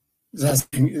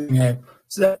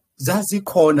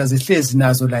zazikhona zihlezi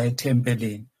nazo la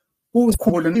ethempeleni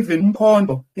ukukhumbula even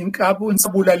umpondo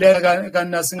insabula le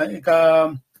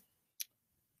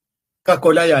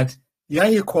kaGoliath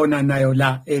yayikhona nayo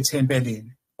la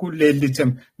ethempeleni kuleli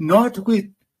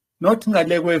tempele not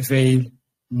ngale kweveil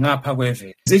ngapha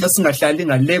kweveil zisho singahlali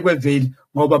ngale kweveil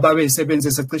ngoba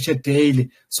babeyisebenzisa cishe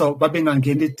daily so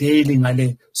babengangeni daily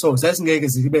ngale so zasingeke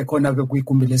zibe khona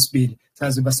kwigumbi lesibili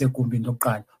saziba segumbini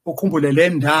lokuqala ukhumbule le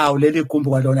ndawo leli gumbi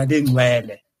kwalona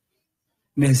lengcwele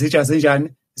nezitsha zinjani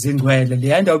zingcwele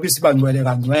le ndawo bisiba ngcwele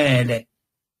kangcwele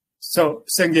so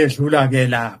sengiyedlula ke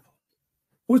lapho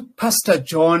uPastor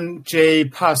John J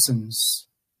Parsons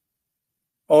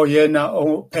oyena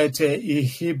ophethe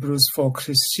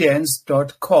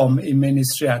iHebrewsforChristians.com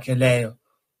iministry yakhe leyo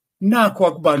nakho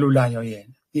akubalulayo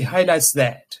yena he highlights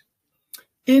that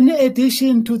in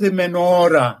addition to the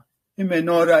menorah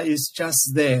menorah is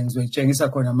just there ngizotshengisa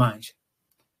khona manje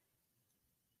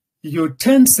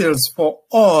utensils for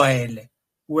oil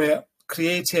were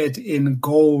created in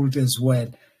gold as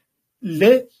well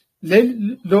le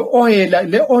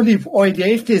olive oil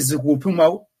yayihlezi kuphi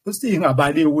uma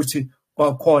singabali ukuthi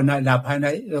kwakhona lapha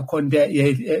khona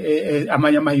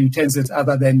amanye ama utensils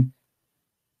other than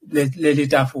leli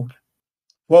tafula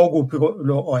wawukuphi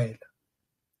lo oil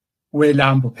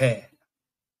welambu phela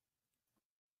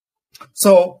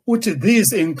so uthi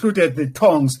these included the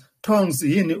tongs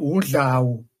yini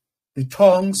udlawu the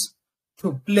tongs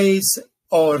to place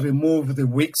or remove the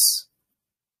wicks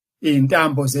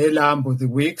intambo zelambu the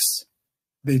wicks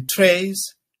the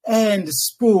trays and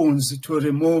spoons to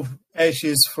remove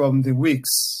ashes from the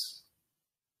wicks.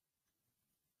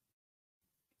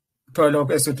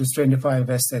 Prologue Exodus 25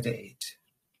 verse 38.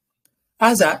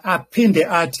 As aphinde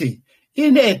athi,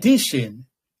 in addition,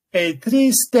 a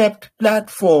 3-stepped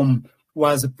platform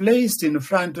was placed in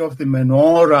front of the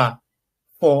menorah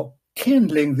for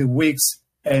kindling the wicks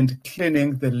and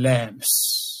cleaning the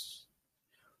lamps.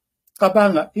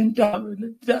 Cabanga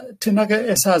thina ke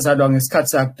esazalwa ngesikhathi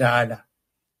sakudala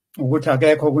ukuthi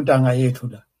akekho kuntanga yethu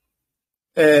la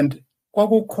and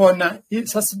kwakukhona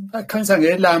sasikhanyisa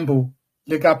ngelambu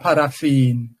lika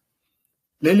paraffin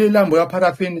leli lambu ka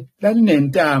paraffin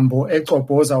lalinentambo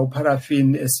ecobhoza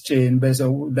uparaffin esitsheni bese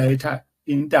ulayitha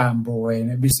intambo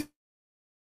wena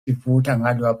bisivutha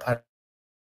ngalo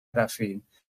paraffin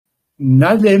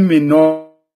nale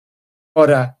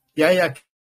menorah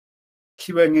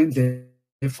yayakhiwe ngendlela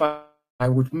efana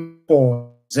ukuthi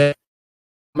umboze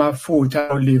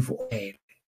amafutha olive oil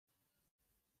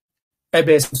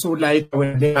ebese usulayitha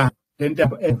wena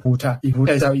lento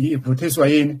ivuthiswa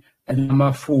yini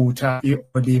amafutha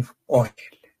i-olive oil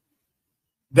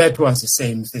that was the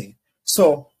same thing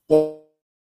so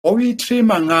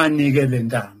oyitrima ngani ke le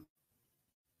ntambo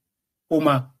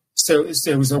uma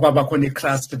sekwaba khona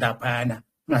icrust laphana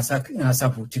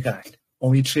ngasavuthi kahle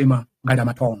oyitrima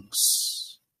ngalama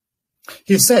tongs.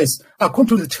 He says,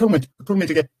 according to the Talmud,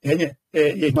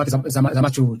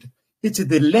 it's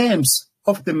the lamps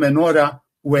of the menorah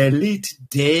were lit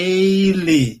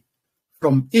daily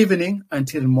from evening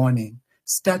until morning,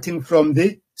 starting from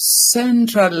the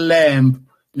central lamp.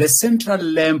 The central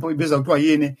lamp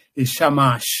is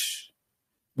shamash.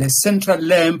 The central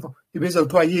lamp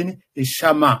is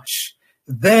shamash.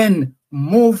 Then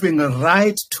moving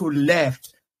right to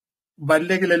left.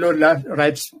 Balekile lo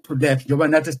right to left njoba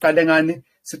nathi siqale ngani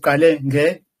siqale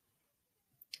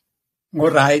ngo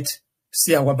right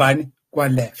siya kwabani kwa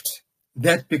left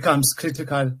that becomes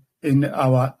critical in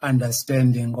our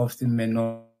understanding of the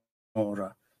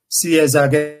menorah. Siyeza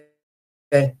ke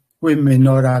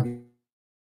kwi-menorah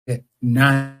ke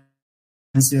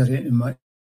nansi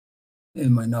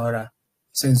i-menorah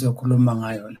senzokhuluma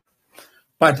ngayo.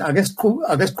 But ake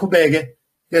siqhubeke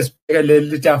ke sibheke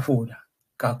leli tafula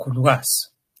kakhulukazi.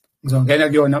 Ngizongena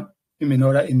kuyona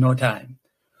i-menorah in no time.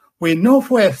 We know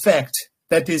for a fact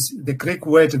that is the Greek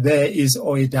word there is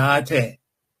oidate.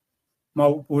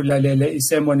 Mawulalele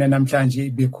isemone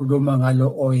namhlanje ibikhuluma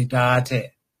ngalo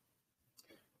oidate.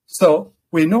 So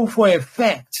we know for a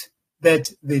fact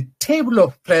that the table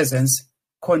of presence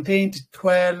contained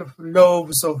 12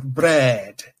 loaves of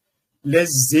bread.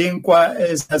 Lezinkwa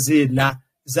ezazila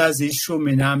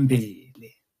zazishumi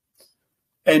nambili.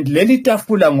 And leli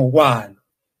tafula ngokwalo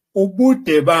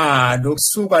ubude balo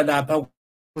kusuka lapha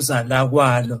kuzala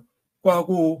kwalo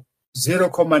kwaku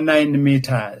 0.9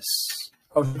 meters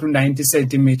up to 90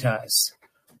 centimeters.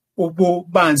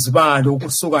 Ububanzi balo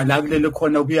kusuka la kulele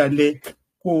khona kuya le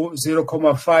ku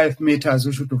 0.5 meters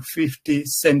which to 50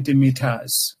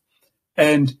 centimeters.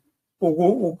 And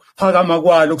ukuphakama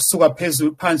kwalo kusuka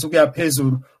phezulu phansi kuya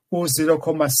phezulu ku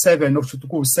 0.7 ukuthi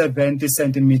ku 70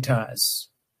 centimeters.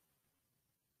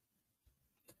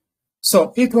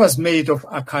 So it was made of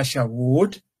acacia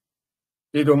wood.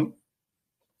 They don't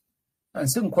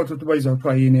angisengikhotha ukuthi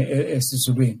bayizothiwa yini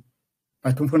esizulwini,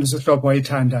 but umfundisi uHlophe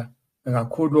wayithanda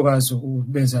kakhulukazi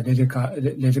ukubeza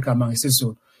leli gama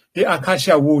ngesizulu.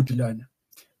 I-acacia wood lana,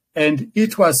 and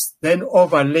it was then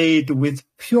overlaid with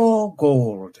pure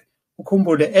gold.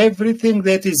 Ukhumbule, everything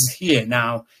that is here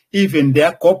now, even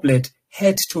their goblet,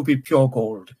 had to be pure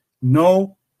gold.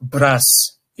 No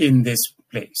brass in this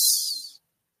place.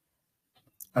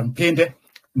 Amphinde,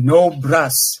 no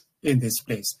brass in this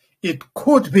place. It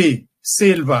could be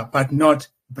silver, but not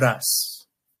brass.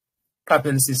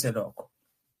 Qapelisise lokho.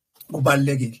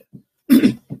 Kubalulekile.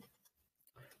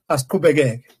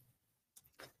 Asiqhubekeke.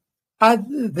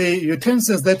 The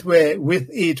utensils that were with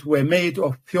it were made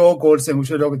of pure gold.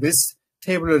 And this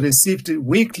table received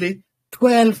weekly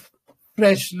 12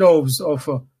 fresh loaves of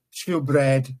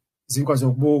shewbread,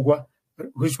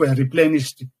 which were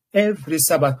replenished every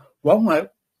Sabbath.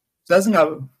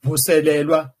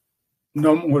 Zazingavuselelwa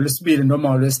noma ngolesibili noma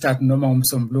ngolwesithathu noma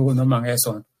ngomsombuluko noma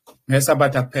ngesonto.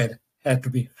 Ngesabatha kuphela had to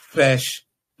be fresh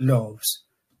loaves.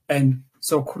 And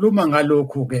so khuluma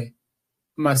ngalokhu ke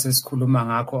mase sikhuluma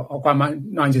ngakho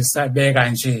okwamanje sisabeka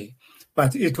nje,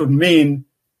 but it would mean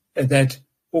that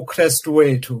uKristu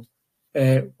wethu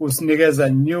usinikeza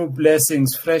new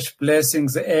blessings, fresh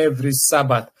blessings every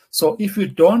Sabbath. So if you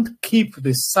don't keep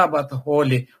the Sabbath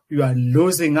holy, you are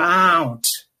losing out.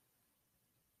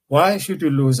 Why should you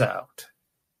lose out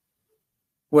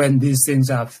when these things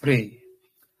are free?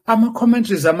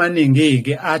 Ama-commentaries amaningi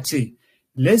ke athi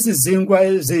lezi zinkwa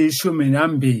eziyishumi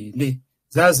nambili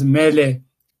zazimele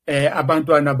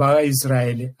abantwana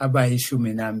baka-Israyeli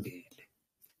abayishumi nambili.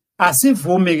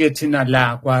 Asivumi ke thina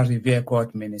la kwa Revere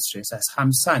God Ministries,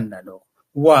 asihambisani nalokho.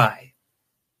 Why?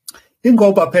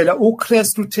 Ingoba phela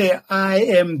uKristu uthe I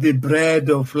am the bread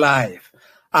of life.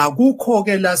 Akukho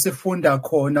ke la sifunda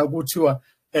khona ukuthiwa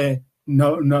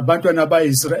nabantwana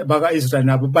baka-Israyeli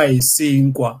nabo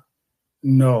bayisinkwa.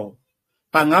 No.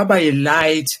 Bangaba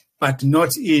yi-light but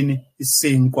not in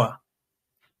isinkwa.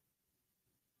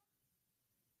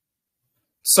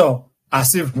 So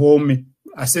asivumi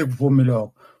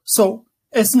lokho. So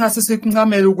esingase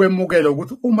sikunqamela ukwemukela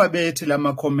ukuthi uma bethi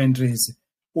lama commentaries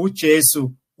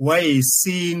uJesu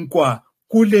wayisinkwa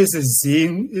kulezi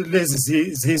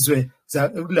zizwe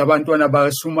labantwana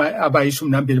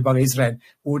abayishumi nambili baka-Israyeli,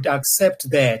 would accept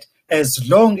that as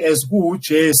long as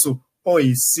kuJesu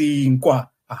oyisinkwa,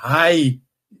 hayi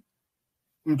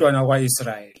umntwana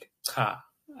kwa-Israyeli. Cha,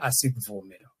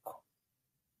 asikuvumi lokho.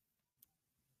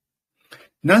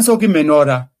 Nanso ki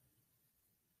menorah,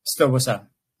 sihlobo sami,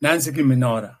 nansi ki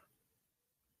menorah.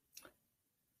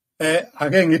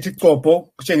 Ake ngithi qopho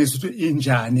kutshengisa ukuthi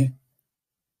injani.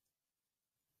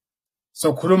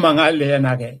 So khuluma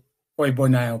ngalena ke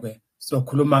oyibonayo ke. So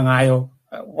khuluma ngayo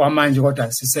kwamanje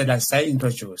kodwa sisela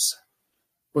sisa-introduce.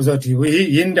 Uzothi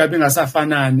yini indaba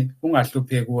ingasafanani,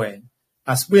 ungahlupheki wena.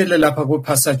 Asibuyele lapha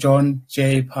ku-Pastor John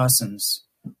J. Parsons,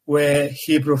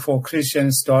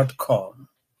 hebrew4christians.com.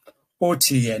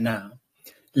 Uthi yena,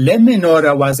 le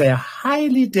menorah was a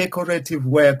highly decorative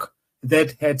work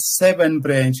that had 7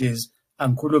 branches.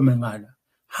 Angikhulume ngalo.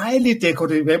 Highly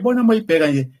decorative. Yabona moyibheka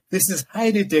nje, this is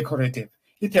highly decorative.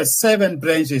 It has 7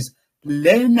 branches.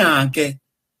 Lena ke,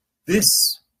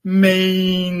 this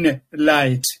main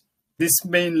light,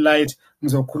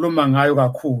 ngizokhuluma ngayo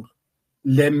kakhulu.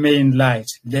 Le main light,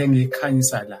 le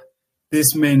ngikhanyisa la.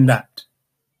 this mainland.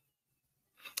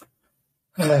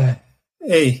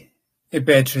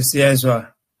 Ibattery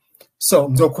siyezwa. So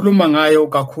ngizokhuluma ngayo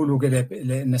kakhulu ke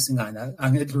le nesingana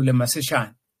angedlule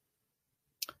masishana.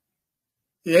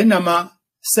 Yenama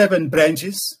 7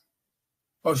 branches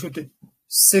or should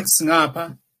 6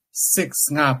 ngapha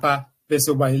 6 ngapha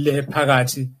bese kuba ile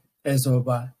phakathi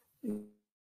ezoba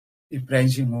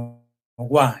ibranching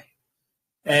ngokwayo.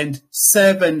 And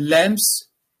 7 lamps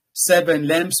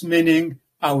meaning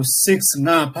awu 6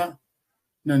 ngapha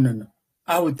no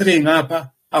awu 3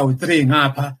 ngapha awu 3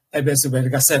 ngapha ebese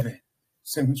belika 7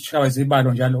 sengishawa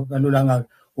izibalo njalo kalula ngayo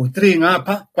u3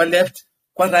 ngapha kwa left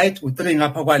kwa right u3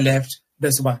 ngapha kwa left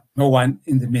bese ba no one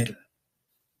in the middle.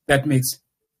 That makes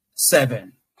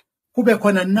 7. Kube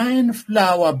khona 9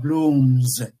 flower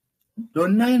blooms. The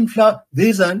 9 flower,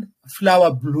 these are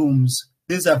flower blooms.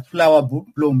 These are flower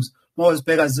blooms. Most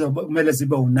beggars kumele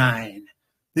zibe u9.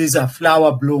 These are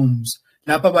flower blooms.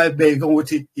 Lapha bayibeka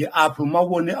ukuthi iapple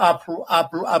mawone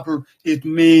apple it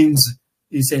means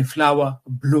it's a flower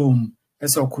bloom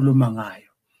esokhuluma ngayo.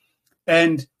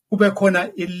 And kube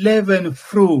khona 11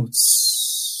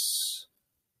 fruits.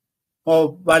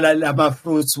 Bala lama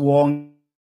fruits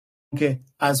wonke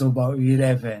azoba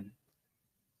 11.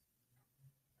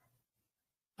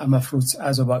 Fruits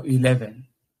azoba 11.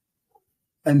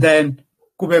 And then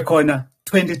kube khona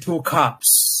 22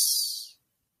 cups.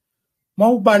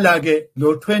 Mawubala ke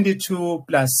lo 22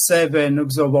 plus 7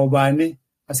 kuzoba ubani?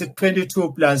 Ase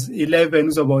 22 plus 11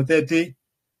 kuzoba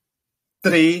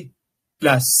 33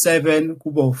 plus 7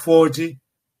 kube 40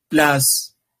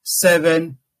 plus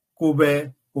 7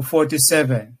 kube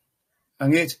 47.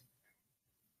 Angithi?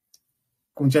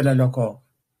 Kunjela lokho.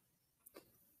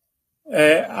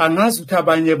 Angazi ukuthi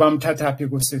abanye bamthatha phi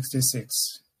ku66.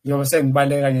 Njengoba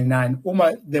sengibaleka nge9.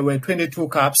 Uma there were 22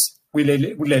 cups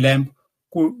kule lamp,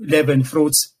 11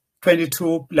 fruits,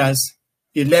 22 plus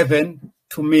 11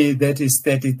 to me that is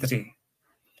 33.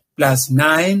 Plus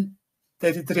 9,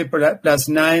 33 plus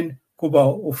 9 kuba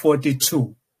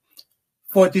 42.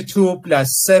 42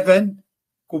 plus 7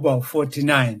 kuba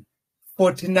 49.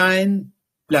 49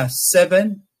 plus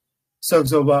 7 so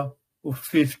kuzoba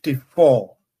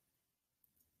 54.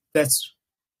 That's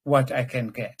what I can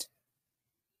get.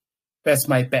 That's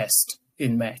my best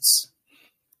in maths.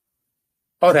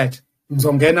 All right.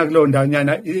 Ngizongena kulo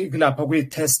ndawonyana kulapha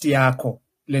kwi-test yakho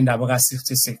le ndaba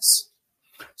ka66.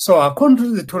 So according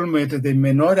to the Talmud, the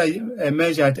menorah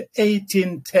measured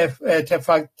 18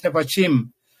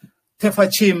 tefachim.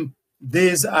 Tefachim,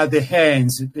 these are the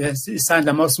hands.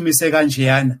 Isandla mawusimise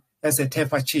kanjeyana. That's a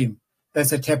tefachim.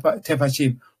 That's a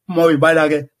tefachim. Mawuyibala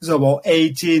ke zoba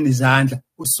 18 izandla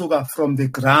usuka from the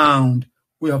ground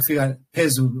uyofika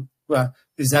phezulu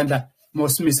izandla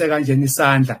mawusimise kanjena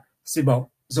isandla siba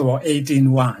zoba 18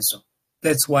 wazo.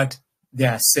 That's what they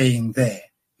are saying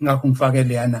there. Ngakho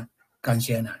ngifakele yana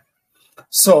kanjena.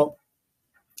 So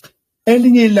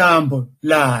elinye ilambo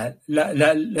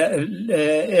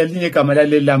elinye igama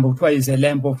lale lambo kuthiwa is a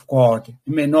lamp of God,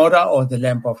 menorah or the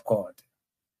lamp of God.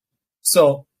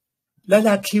 So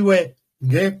lalakhiwe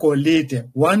ngegolide,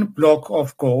 1 block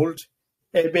of gold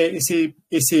ebe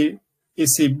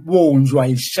isibunjwa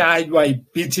ishaywa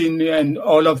beaten and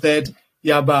all of that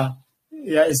yaba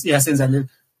yasenza.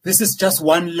 This is just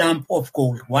 1 lamp of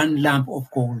gold, 1 lamp of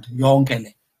gold yonke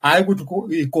le. Hayi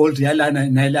ukuthi gold yalana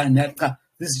nalana cha.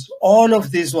 This is, all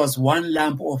of this was 1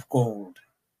 lamp of gold.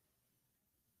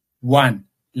 1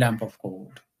 lamp of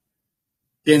gold.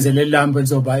 Yenze le lamp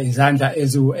ezoba izandla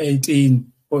ezu18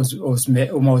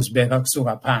 uma uzibeka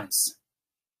kusuka phansi.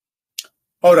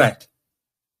 All right.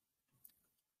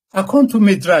 According to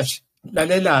Midrash,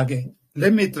 lalela ke,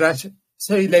 le Midrash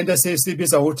seyilento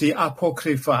sesibiza ukuthi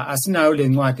apocrypha, asinayo le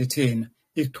ncwadi thina,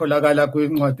 ikutholakala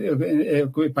kwincwadi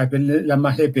kwiBhayibheli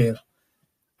lamaHebheru.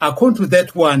 According to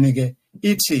that one ke,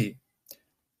 ithi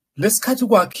lesikhathi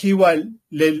kwakhiwa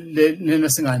lena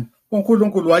singane,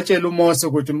 uNkulunkulu watshela uMose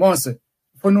ukuthi Mose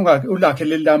ufuna ulakhe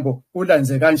lelambo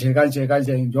ulanze kanje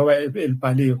njengoba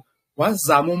elibhaliwe.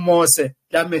 Wazama uMose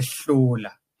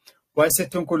lamehlula.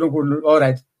 Wayesethi uNkulunkulu, all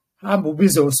right, hamba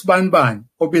ubize usibanibani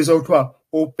obizwa kuthiwa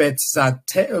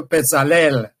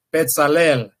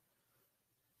uBetzalel.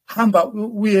 Hamba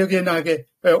uye kena ke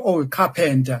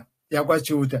carpenter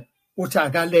yakwaJuda uthi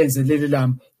akalenze leli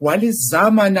lambo.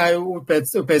 Walizama naye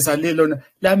uBetzalel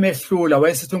lamehlula.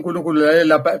 Wayesethi uNkulunkulu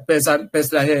lapha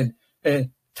Bezalel,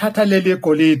 thatha leli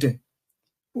golide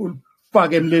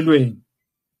ufake emlilweni.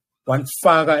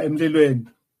 Walifaka emlilweni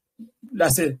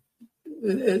lase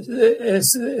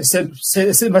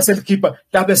maselikhipha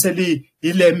labe seli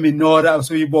ile menorah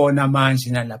usuyibona manje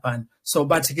nalapha. So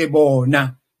bathi ke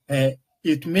bona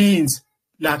it means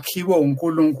lakhiwe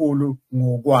uNkulunkulu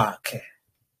ngokwakhe.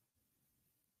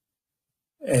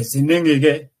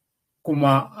 Ziningi-ke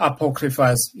kuma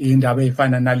apocryphas indaba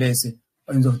ezifana nalezi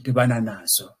enzodibana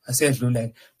nazo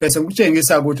asedluleke bese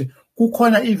kutshengisa ukuthi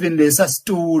kukhona even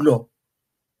lesasitulo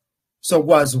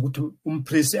sokwazi ukuthi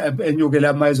umpriest enyuke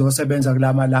lama izosebenza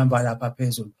kulamalamba lapha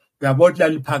phezulu. Uyabona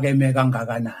laliphakeme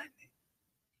kangakanani.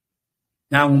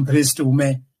 Nangu umpriest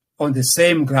ume on the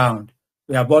same ground.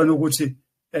 Uyabona ukuthi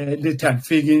lithi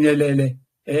alifikinyelele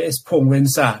esiphongweni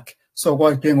sakhe. So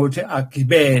kwadinga ukuthi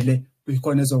agibele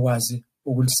ikhona ezokwazi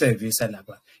ukulisevisa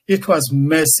lapha. It was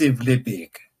massively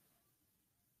big.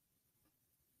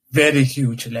 Very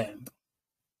huge lamp.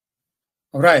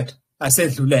 All right,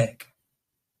 asedluleke.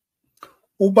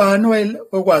 Ubani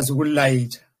okwazi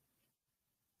ukulayitha?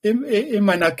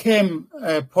 Imanakem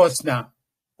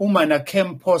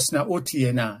Posner uthi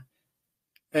yena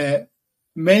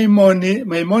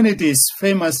Maimonides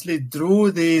famously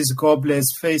drew these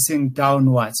goblets facing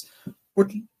downwards.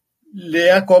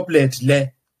 Leya goblet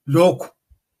le lokhu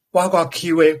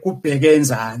kwakwakhiwe kubheke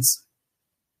enzansi.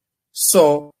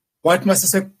 So what must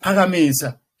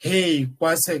sekuphakamisa? Hey,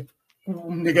 kwase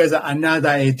kumnikeza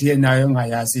another idea nayo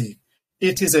ngayazi.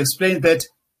 It is explained that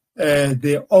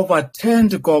the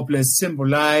overturned goblets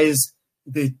symbolize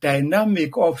the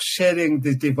dynamic of sharing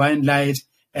the divine light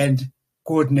and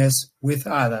goodness with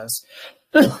others.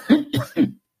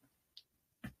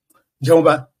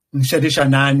 Njengoba ngisherisha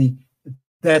nani,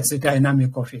 that's the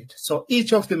dynamic of it. So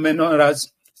each of the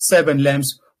menorah's 7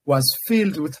 lamps was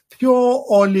filled with pure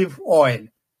olive oil,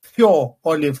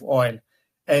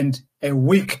 and a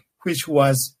wick which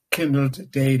was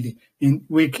kindled daily. In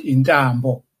wick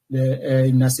intambo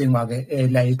nasingwa-ke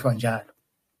elayithwa njalo.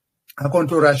 According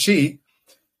to Rashi,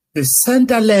 the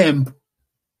center lamp,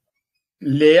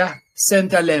 leya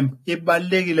center lamp,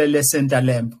 ibalulekile le center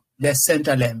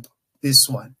lamp, this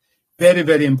one, very,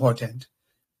 very important.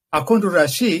 According to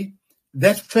Rashi,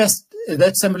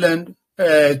 that semblant,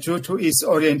 due to its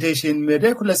orientation,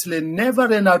 miraculously never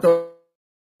ran out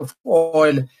of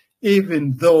oil,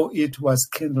 even though it was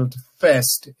kindled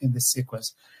first in the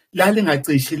sequence.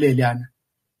 Lalingacishi leliyana.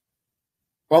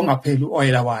 Wangapheli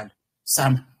oil awalo.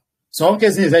 Sama. Zonke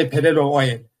ezinye zayiphelelwa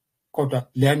oil. Kodwa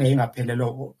lena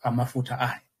ingaphelelwa amafutha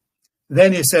ayo.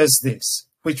 Then he says this,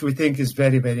 which we think is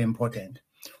very, very important.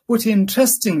 Which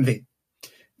interestingly,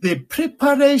 the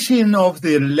preparation of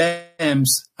the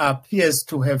lamps appears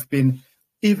to have been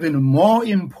even more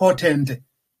important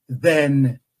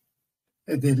than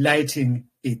the lighting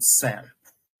itself.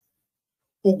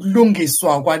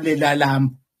 Ukulungiswa kwalela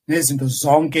lamp nezinto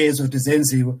zonke ezothi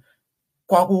zenziwe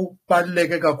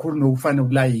kwakubaluleke kakhulu nokufana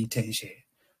ukulayithe nje.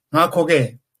 Ngakho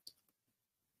ke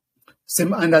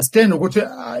sim understand ukuthi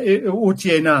uthi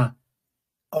yena,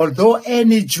 although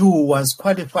any Jew was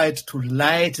qualified to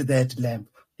light that lamp,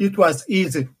 it was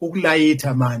easy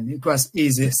ukulayitha man. It was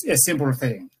easy, a simple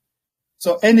thing.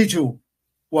 So any Jew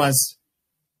was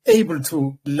able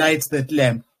to light that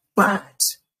lamp.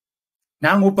 But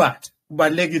nangu but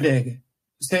kubalekileke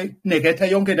seneketha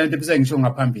yonke lento ebisengisho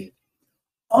ngaphambili.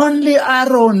 Only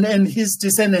Aaron and his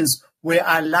descendants were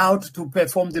allowed to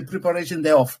perform the preparation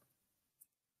thereof.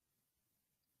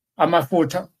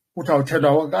 Amafutha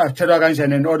utawuthelwa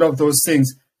kanjani and all of those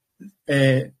things.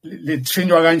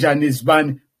 Lithinywa kanjani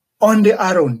izibani. Only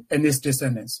Aaron and his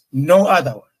descendants, no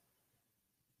other one.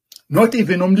 Not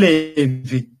even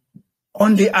umlevi.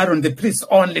 Only Aaron, the priest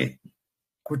only,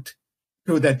 could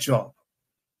do that job.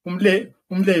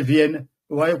 Umlevi yena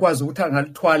wayekwazi ukuthi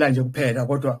angalithwala nje kuphela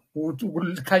kodwa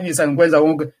ukukhanyisa ngikwenza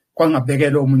konke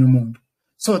kwangabekela omunye umuntu.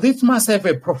 So this must have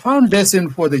a profound lesson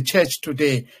for the church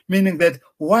today, meaning that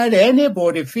while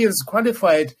anybody feels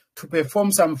qualified to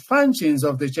perform some functions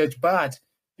of the church, but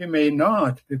he may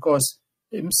not, because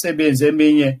imisebenzi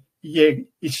eminye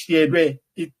ishiyelwe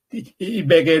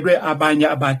ibekelwe abanye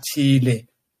abathile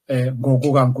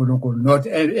ngokukaNkulunkulu. Not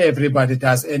everybody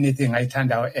does anything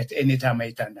ayithanda at any time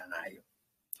ayithanda ngayo.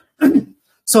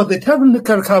 So the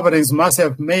tabernacle coverings must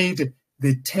have made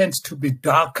the tent to be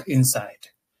dark inside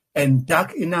and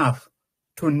dark enough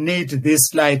to need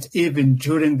this light even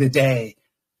during the day.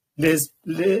 There's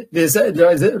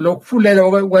lokufulela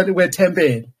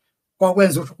kwethempeli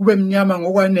kwakwenza ukuthi kube mnyama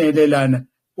ngokwanele lana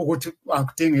ukuthi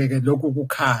akudingeke lokhu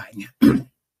kukhanya.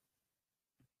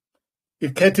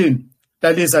 Ikhethini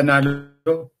laliza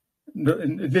nalo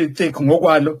lithi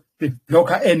ngokwalo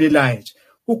liblocker any light.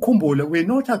 Ukhumbule, we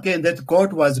note again that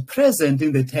God was present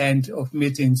in the tent of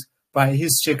meetings by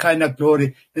his Shekinah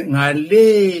glory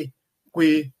ngale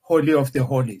kwi Holy of the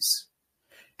Holies.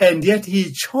 And yet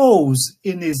he chose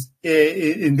in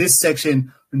this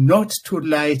section not to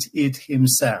light it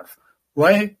himself.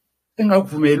 Why?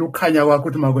 engakuvumeli ukukhanya kwakho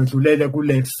ukuthi makwedlulele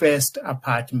kule first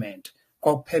apartment,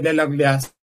 kokuphelela kule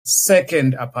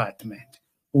second apartment.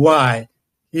 Why?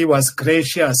 He was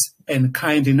gracious and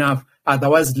kind enough.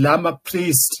 Otherwise, lama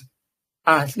priest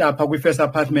lapha kwi-first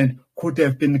apartment could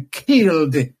have been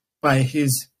killed by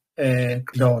his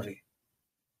glory.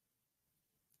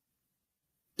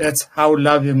 That's how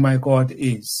loving my God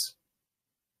is.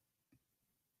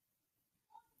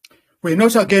 We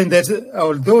note again that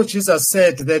although Jesus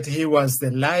said that he was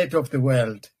the light of the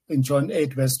world in John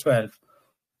 8, verse 12,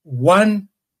 one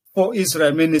for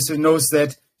Israel ministry knows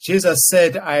that Jesus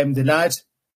said, I am the light,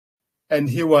 and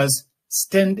he was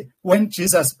standing. When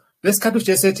Jesus, lesikhathi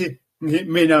uJesu said,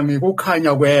 mina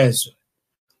ngikukhanya kwezwe.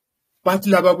 But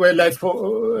laba light for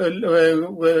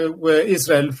were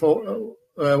Israel for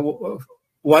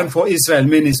one for Israel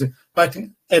ministry. But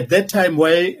at that time,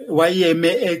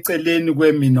 wayeme eceleni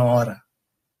kweminora.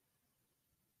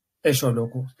 Esho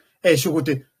lokhu. Esho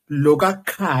ukuthi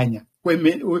lokakhanya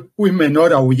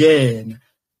kweminora uyena.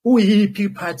 Uyiphi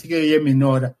part ke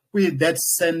yeminora? With that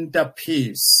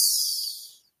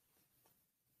centerpiece.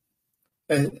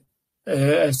 Say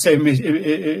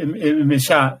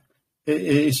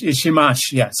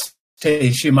Shimash, yes.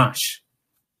 Shimash.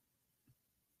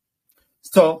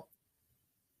 So,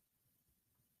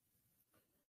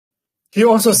 he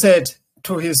also said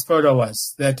to his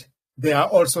followers that they are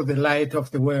also the light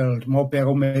of the world.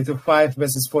 Matthew 5,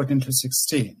 verses 14 to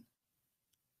 16.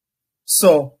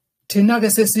 So, thina ke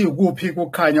sesiyikuphi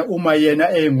kukhanya uma yena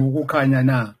engukukhanya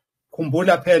na?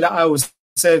 Khumbula phela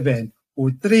awu-7,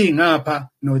 u-3 ngapha,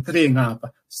 no-3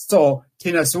 ngapha. So,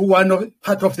 thina siwu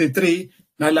part of the 3,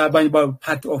 nalabanye ba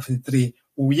part of the 3.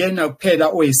 Uyena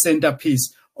kuphela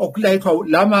oyi-centerpiece. Okulayithwa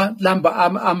lamba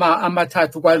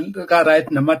amathathu ka-right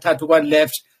namathathu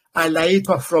ka-left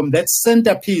alayithwa from that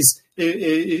centerpiece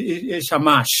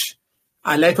shamash.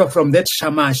 Alayithwa from that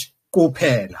shamash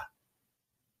kuphela.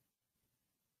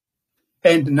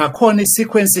 And nakhona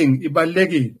sequencing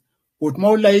ibalulekile. Uthi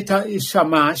mawulayitha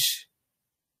ishamash,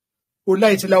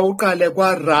 ulayithe la uqale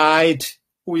kwa-right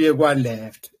uye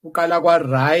kwa-left. Uqala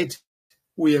kwa-right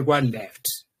uye kwa-left.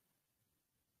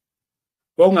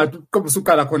 Wongathi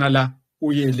usuqala khona la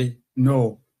uye le.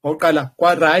 No. Wawuqala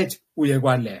kwa-right uye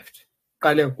kwa-left.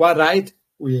 Uqale kwa-right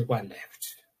uye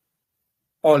kwa-left.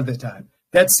 All the time.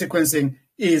 That sequencing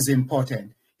is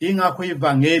important. Ingakho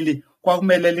ivangeli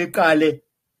kwakumele liqale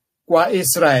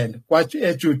kwa-Israel,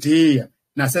 kwa-Judea,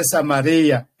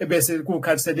 nase-Samaria, ebese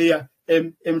kukhatheliya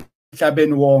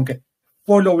emhlabeni wonke.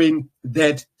 Following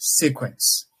that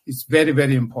sequence. It's very,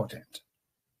 very important.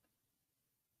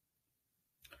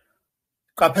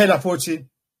 Qaphela futhi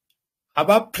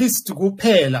abapriest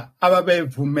kuphela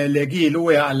ababevumelekile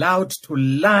were allowed to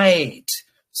light.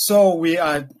 So we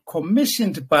are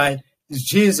commissioned by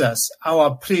Jesus,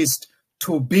 our priest,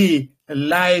 to be a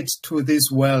light to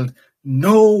this world.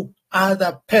 No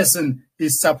other person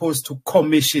is supposed to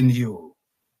commission you.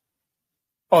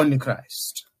 Only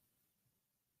Christ.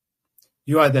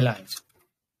 You are the light.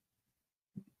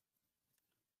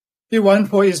 The one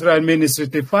for Israel ministry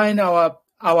define our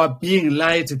being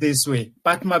light this way.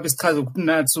 But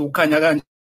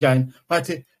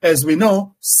as we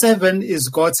know, 7 is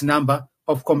God's number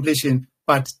of completion.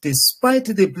 But despite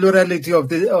the plurality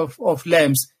of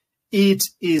lamps, it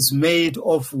is made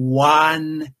of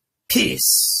one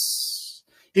piece.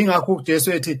 Ingakho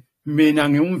uJesu ethi mina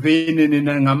ngiyumvini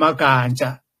nina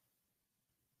ngamakantla.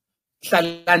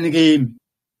 Hlalani kimi.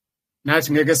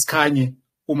 Nathi ngeke sikhanye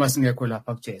uma singekho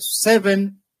lapha kuJesu.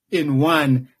 7 in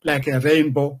 1, like a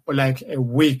rainbow or like a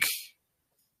wick.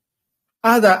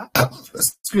 Other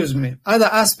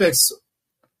aspects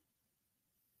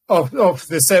of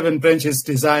the 7 branches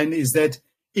design is that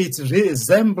it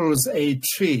resembles a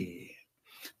tree.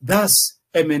 Thus,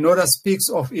 a menorah speaks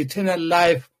of eternal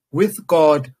life with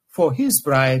God for his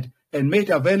bride and made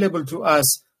available to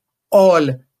us all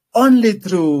only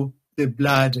through the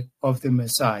blood of the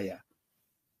Messiah,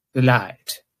 the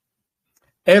light.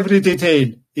 Every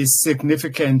detail is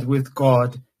significant with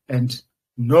God and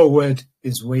no word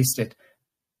is wasted.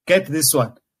 Get this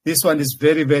one. This one is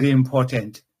very, very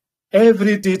important.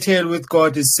 Every detail with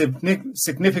God is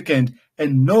significant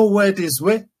and no word is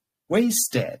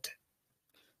wasted.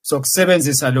 So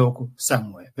kusebenzisa lokhu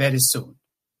somewhere very soon.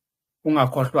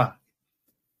 Ungakhohlwa.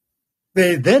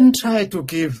 They then try to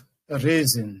give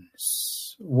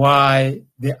reasons why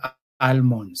the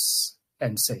almonds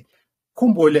and say,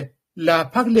 khumbule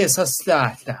lapha kulesa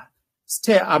sihlahla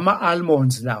sithe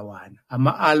ama-almonds lawana,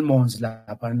 ama-almonds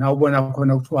lapha nawubona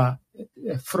khona kuthiwa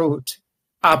fruit,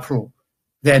 apple,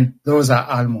 then those are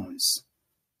almonds.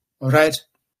 All right?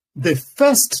 the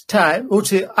first time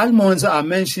uthi almonds are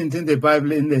mentioned in the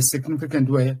Bible in a significant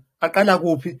way. Aqala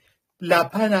kuphi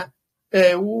laphana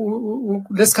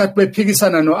lesikhathi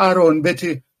bephikisana noAaron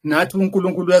bethi nathi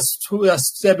uNkulunkulu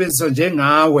uyasebenzisa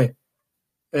njengawe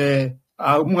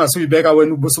ungasuyibeka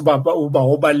wena uba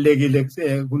obalekile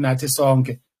kunathi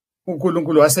sonke.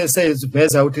 uNkulunkulu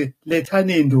waseseziveza ukuthi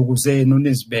lethani induku zenu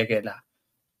nizibeke la.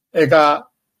 Eka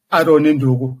Aaron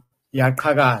induku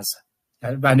yaqhakaza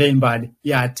yaba nezimbali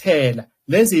yathela.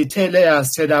 Lezi ithele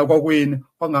yazithela kwakuyini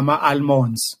kwangama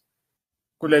almonds.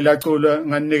 Kulela culo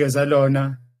nganikeza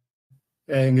lona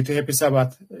ngithi happy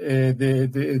Sabbath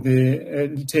the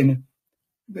lithini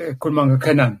khuluma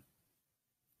ngeCanaan.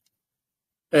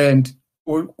 And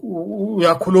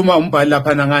uyakhuluma umbhali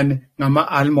lapha ngani ngama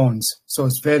almonds, so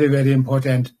it's very very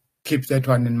important, keep that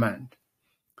one in mind.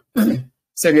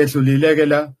 Sengedlulile ke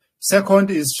la. Second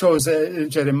is shows in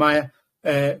Jeremiah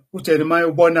uJeremiah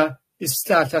ubona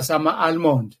isihlahla sama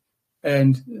almond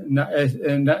and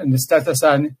nesihlahla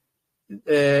sani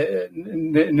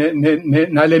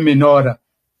nale menorah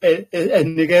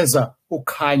enikeza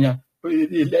ukhanya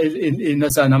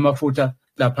inasana amafutha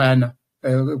laphana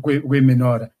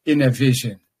kwi-menorah in a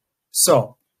vision.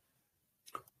 So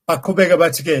baqhubeka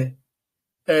bathi ke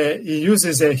he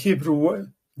uses a Hebrew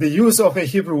word, the use of a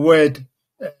Hebrew word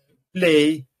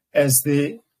play, as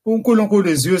the uNkulunkulu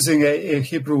is using a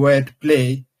Hebrew word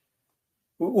play.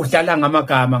 Udlala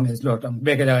ngamagama ngesilodwa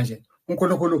ngibekela kanje.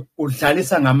 uNkulunkulu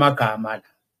udlalisa ngamagama la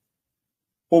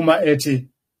uma ethi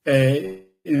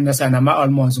inasana ama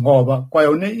almonds ngoba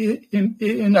kwayona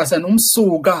inasana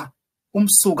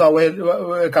umsuka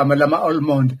wegama lama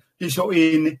almond isho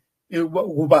ini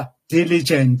ukuba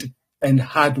diligent and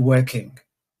hard working.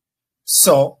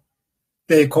 So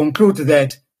they conclude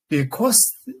that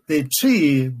because the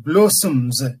tree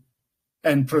blossoms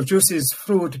and produces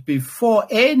fruit before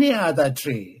any other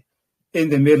tree in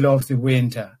the middle of the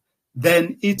winter,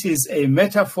 then it is a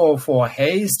metaphor for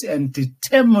haste and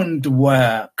determined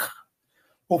work.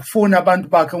 Ufuna abantu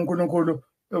bakhe uNkulunkulu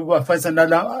bafisa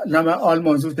nama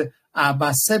almonds ukuthi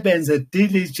abasebenze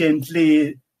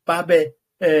diligently, babe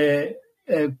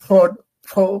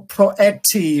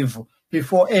proactive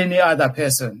before any other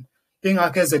person.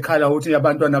 Ingakho ezekhala ukuthi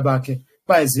abantwana bakhe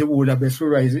bayizibula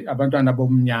behlulwa abantwana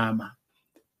bomnyama.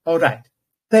 All right.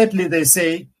 Thirdly, they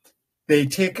say they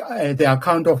take the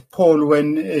account of Paul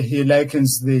when he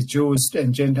likens the Jews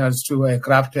and Gentiles to a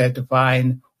grafted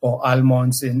vine or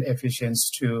almonds in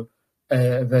Ephesians 2,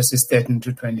 verses 13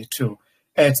 to 22.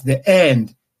 At the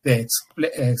end, they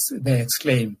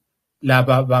exclaim,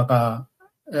 Laba baka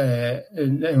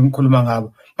nkuluma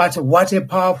ngabo. But what a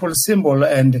powerful symbol,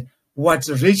 and what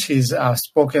riches are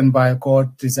spoken by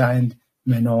God-designed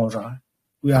menorah.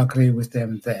 We agree with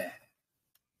them there.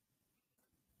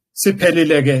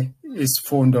 Siphelile ke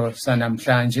isifundo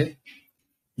sanamhlanje.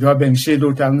 Njengoba ngishilo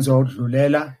ukuthi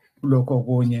angizodlulela kulokho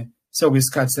kunye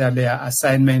sekuyisikhathi saleya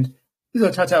assignment.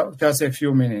 Izothatha just a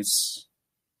few minutes.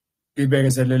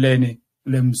 Ibekezeleleni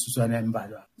lemsuzwana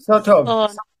embalwa.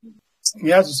 Sothobe.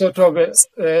 Ngiyazi Sothobe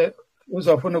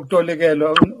uzofuna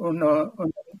ukutolikela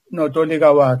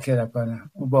unotolika wakhe lapha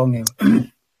ubongiwe.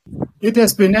 It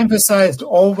has been emphasized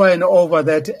over and over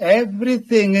that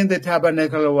everything in the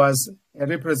tabernacle was a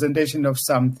representation of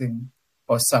something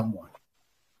or someone.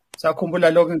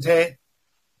 Sakhumbula lokho ngithe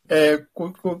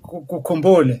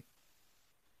kukhumbule.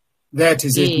 That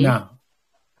is it now.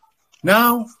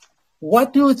 Now,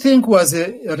 what do you think was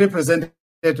represented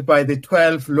by the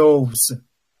 12 loaves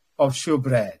of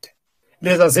shewbread?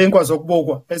 Leza zinkwa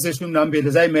zokubukwa ezishumi nambili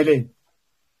zayimeleni.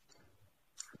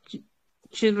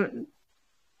 Children,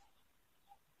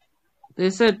 they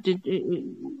said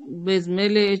there's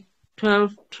merely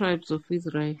 12 tribes of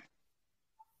Israel.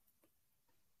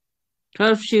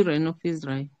 12 children of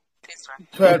Israel.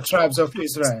 12 tribes of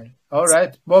Israel. All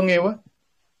right. Bongiwe.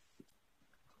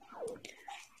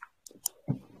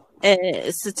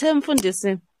 Sithe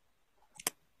mfundisi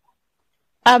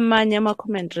amanye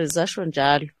ama-commentaries asho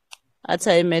njalo athi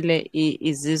ayimele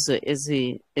izizwe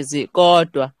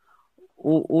ezikodwa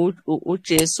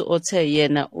uJesu othe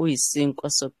yena uyisinkwa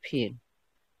sokuphila.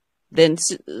 Then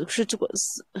kushuthi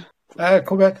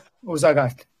Qhubeka uza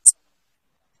kahle.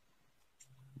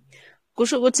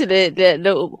 kusho ukuthi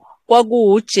le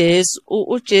kwakuuJesu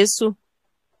uJesu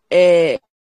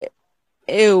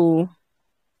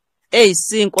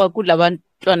eyisinkwa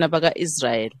kulabantwana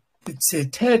baka-Israyeli.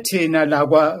 Sithe thina la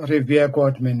kwa Revere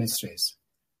God Ministries.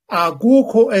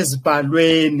 Akukho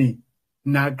ezibhalweni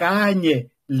nakanye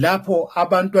lapho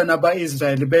abantwana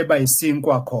baIsrael beba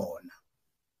isinkwa khona.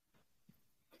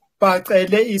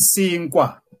 Bacele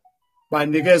isinkwa,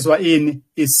 banikezwa ini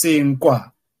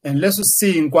isinkwa. and leso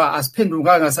sinkwa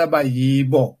asiphendukanga saba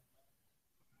yibo.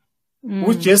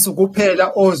 uJesu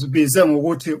kuphela ozibize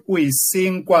ngokuthi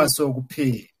uyisinkwa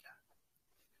sokuphila.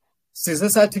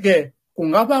 Sisesathi ke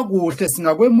kungaba kuhle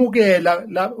singakwemukela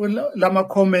lama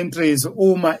commentaries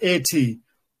uma ethi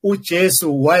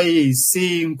uJesu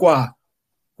wayisinkwa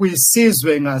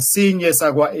kwisizwe ngasinye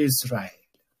sakwa-Israyeli.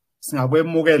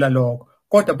 Singakwemukela lokho.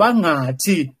 Kodwa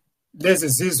bangathi lezi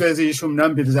zizwe eziyishumi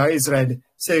nambili za-Israyeli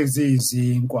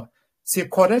seziyizinkwa.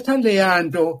 Sikhoretha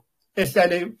leyanto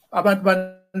ehlale abantu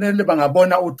banele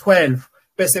bangabona u12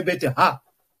 bese bethi ha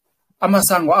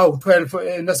amasango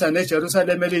awu12 nasana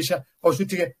eJerusalem elisha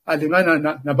oshuthi ke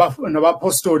alingana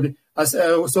nabapostoli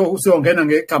siyongena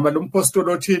ngegama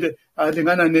lompostoli othile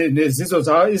alingana nezizwe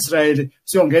za-Israyeli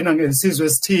siyongena ngesizwe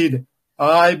esithile.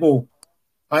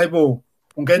 Hayibo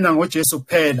ungena ngoJesu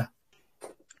kuphela.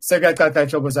 Sekacaca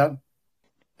hlobo zami.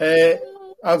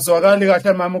 Akuzwakali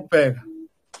kahle mama ukubheka.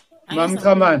 Mama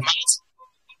Chamani.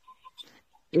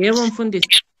 Yebo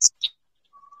mfundisi.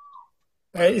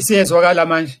 Isiyezwakala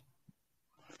manje.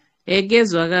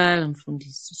 Ekezwakala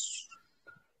mfundisi.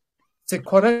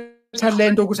 Sikhoretha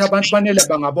lento ukuthi abantu banele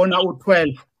bangabona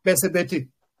u12 bese bethi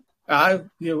hayi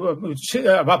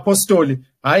abapostoli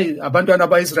hayi abantwana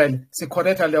baIsrael.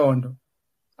 Sikhoretha leyo nto.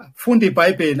 Funda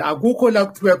iBhayibheli akukho la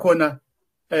kuthiwe khona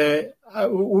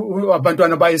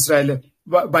abantwana baIsrael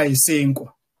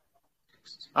bayisinkwa.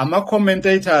 Ama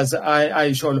commentators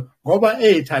ayisholo ngoba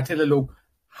eyithathele lokho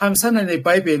hambisana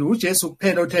neBhayibheli uJesu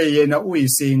kuphela othe yena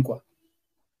uyisinkwa.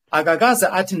 Akakaze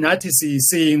athi nathi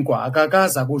siyisinkwa,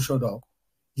 akakaze akusho lokho.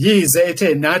 Yize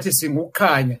ethe nathi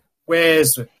singukukhanya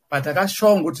kwezwe, but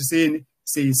akashongo ukuthi sini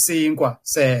siyisinkwa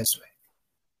sezwe.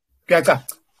 Kuyacaca?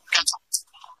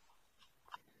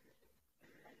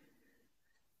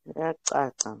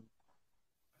 Yacaca.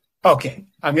 Okay,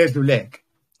 angedluleke.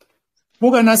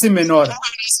 Buka nasi menorah.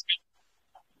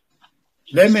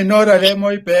 Le menorah le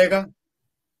moyibheka.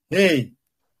 Hey,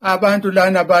 abantu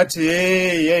lana bathi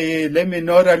hey le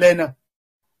menorah lena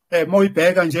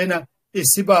moyibheka njena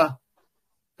isiba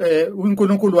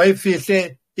uNkulunkulu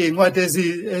wayifihle incwadi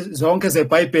zonke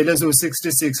zeBhayibheli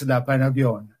ezo66 lapha na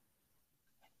kuyona.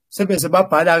 Sebese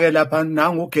babhala ke lapha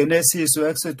nangu uGenesis,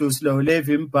 uExodus,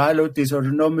 loLevi, imbhalo,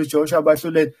 uDeuteronomy, Joshua,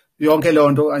 abahluleli yonke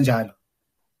lonto kanjalo.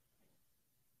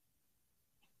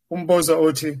 Umbuzo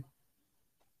uthi,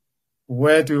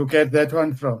 where do you get that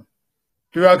one from?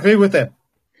 Do you agree with them?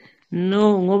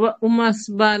 No, ngoba uma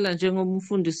sibala njengoba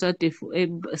umfundisi ade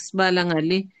sibala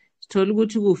ngale sithola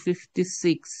ukuthi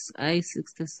ku56 ayi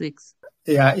 66.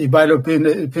 Yeah, ibalo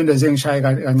phinde zengishaya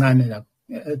kancane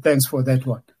lapho. Thanks for that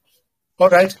one. All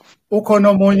right. Ukhona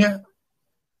omunye,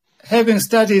 having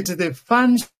studied the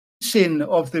function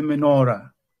of the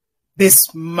menorah,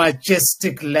 this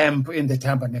majestic lamp in the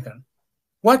tabernacle,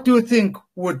 what do you think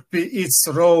would be its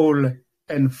role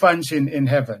and function in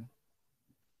heaven?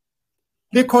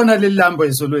 Likhona lilambo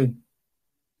ezulwini.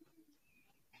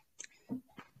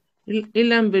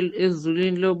 Ilambo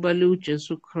ezulwini loba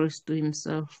uJesu Kristu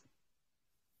himself.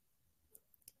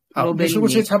 Bisho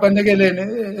ukuthi itabernakeleni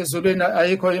ezulwini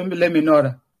ayikho le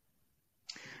menorah.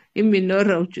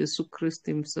 Imenorah uJesu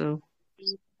Kristu himself.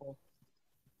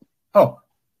 Oh.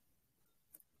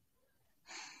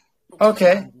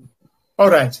 Okay. All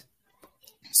right.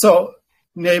 So,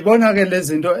 niyayibona ke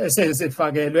lezinto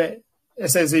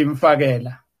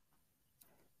esezimfakela.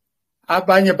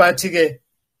 Abanye bathi ke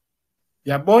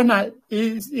yabona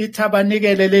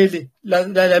itabernacle leli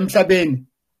la emhlabeni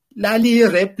lali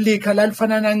replica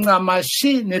lalifanana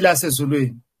ncamashi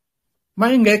nelasezulwini.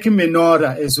 Mayingekho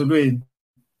imenorah ezulwini.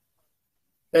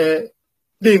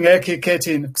 Lingekho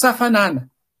ikhethini kusafanana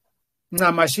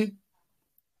ncamashi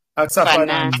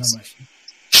akusafanana ncamashi.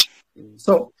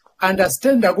 So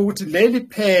understand ukuthi leli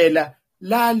phela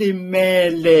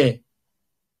lalimele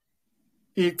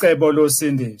icebo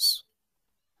losindiso.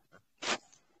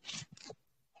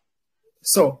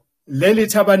 So leli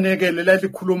tabernacle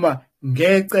lalikhuluma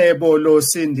ngecebo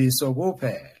losindiso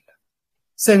kuphela.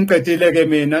 Sengiqedile ke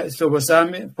mina ihlobo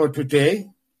sami for today.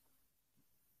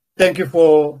 Thank you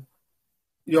for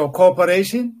your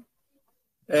cooperation.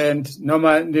 And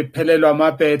noma niphelelwa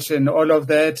ama-batch and all of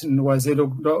that, nikwazile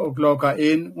ukuloga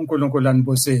in, uNkulunkulu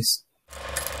anibusise.